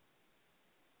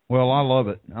 Well, I love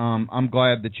it. I'm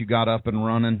glad that you got up and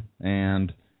running,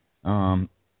 and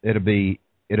it'll be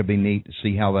neat to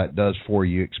see how that does for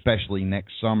you, especially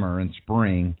next summer and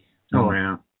spring. Oh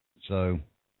yeah. So,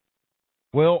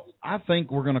 well, I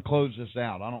think we're going to close this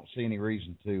out. I don't see any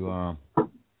reason to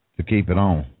keep it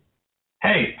on.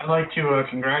 Hey, I'd like to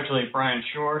congratulate Brian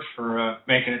Shores for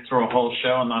making it through a whole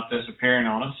show and not disappearing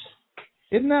on us.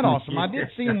 Isn't that awesome? I did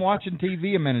see him watching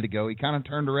TV a minute ago. He kind of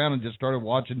turned around and just started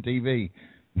watching TV.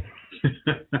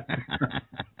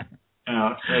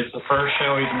 It's the first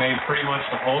show he's made pretty much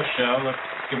the whole show. Let's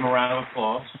give him a round of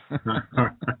applause.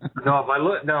 If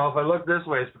I look this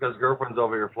way, it's because girlfriend's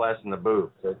over here flashing the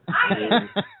booth.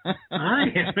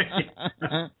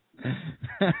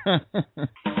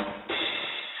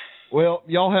 Well,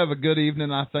 y'all have a good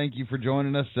evening. I thank you for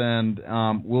joining us, and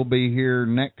we'll be here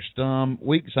next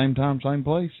week, same time, same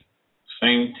place.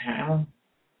 Same town?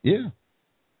 Yeah.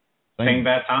 Same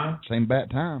bat time? Same bat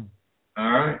time.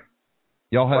 All right.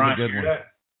 Y'all have Brian, a good one.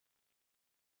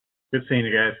 Good seeing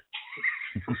you guys.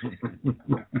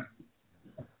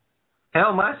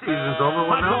 Hell, my season's over.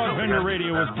 Hot Dog Vendor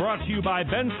Radio is brought to you by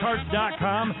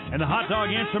Ben'sCarts.com and the hot dog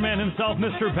answer man himself,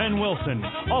 Mr. Ben Wilson.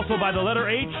 Also by the letter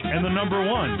H and the number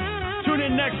 1. Tune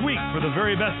in next week for the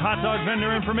very best hot dog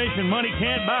vendor information money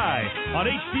can't buy on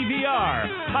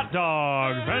HDVR, Hot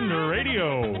Dog Vendor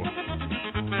Radio.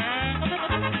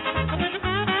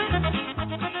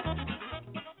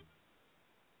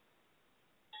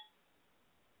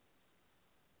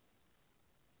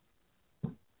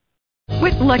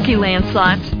 With Lucky Land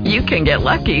Slots, you can get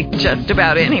lucky just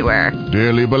about anywhere.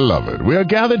 Dearly beloved, we are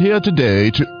gathered here today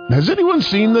to... Has anyone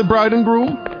seen the bride and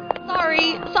groom?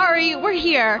 Sorry, we're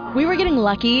here. We were getting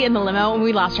lucky in the limo and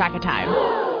we lost track of time.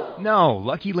 No,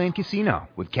 Lucky Land Casino,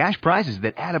 with cash prizes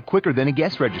that add up quicker than a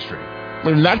guest registry.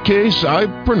 In that case, I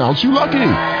pronounce you lucky.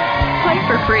 Play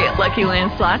for free at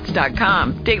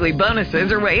LuckyLandSlots.com. Daily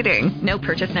bonuses are waiting. No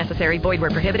purchase necessary. Void where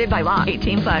prohibited by law.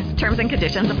 18+. Terms and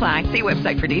conditions apply. See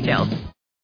website for details.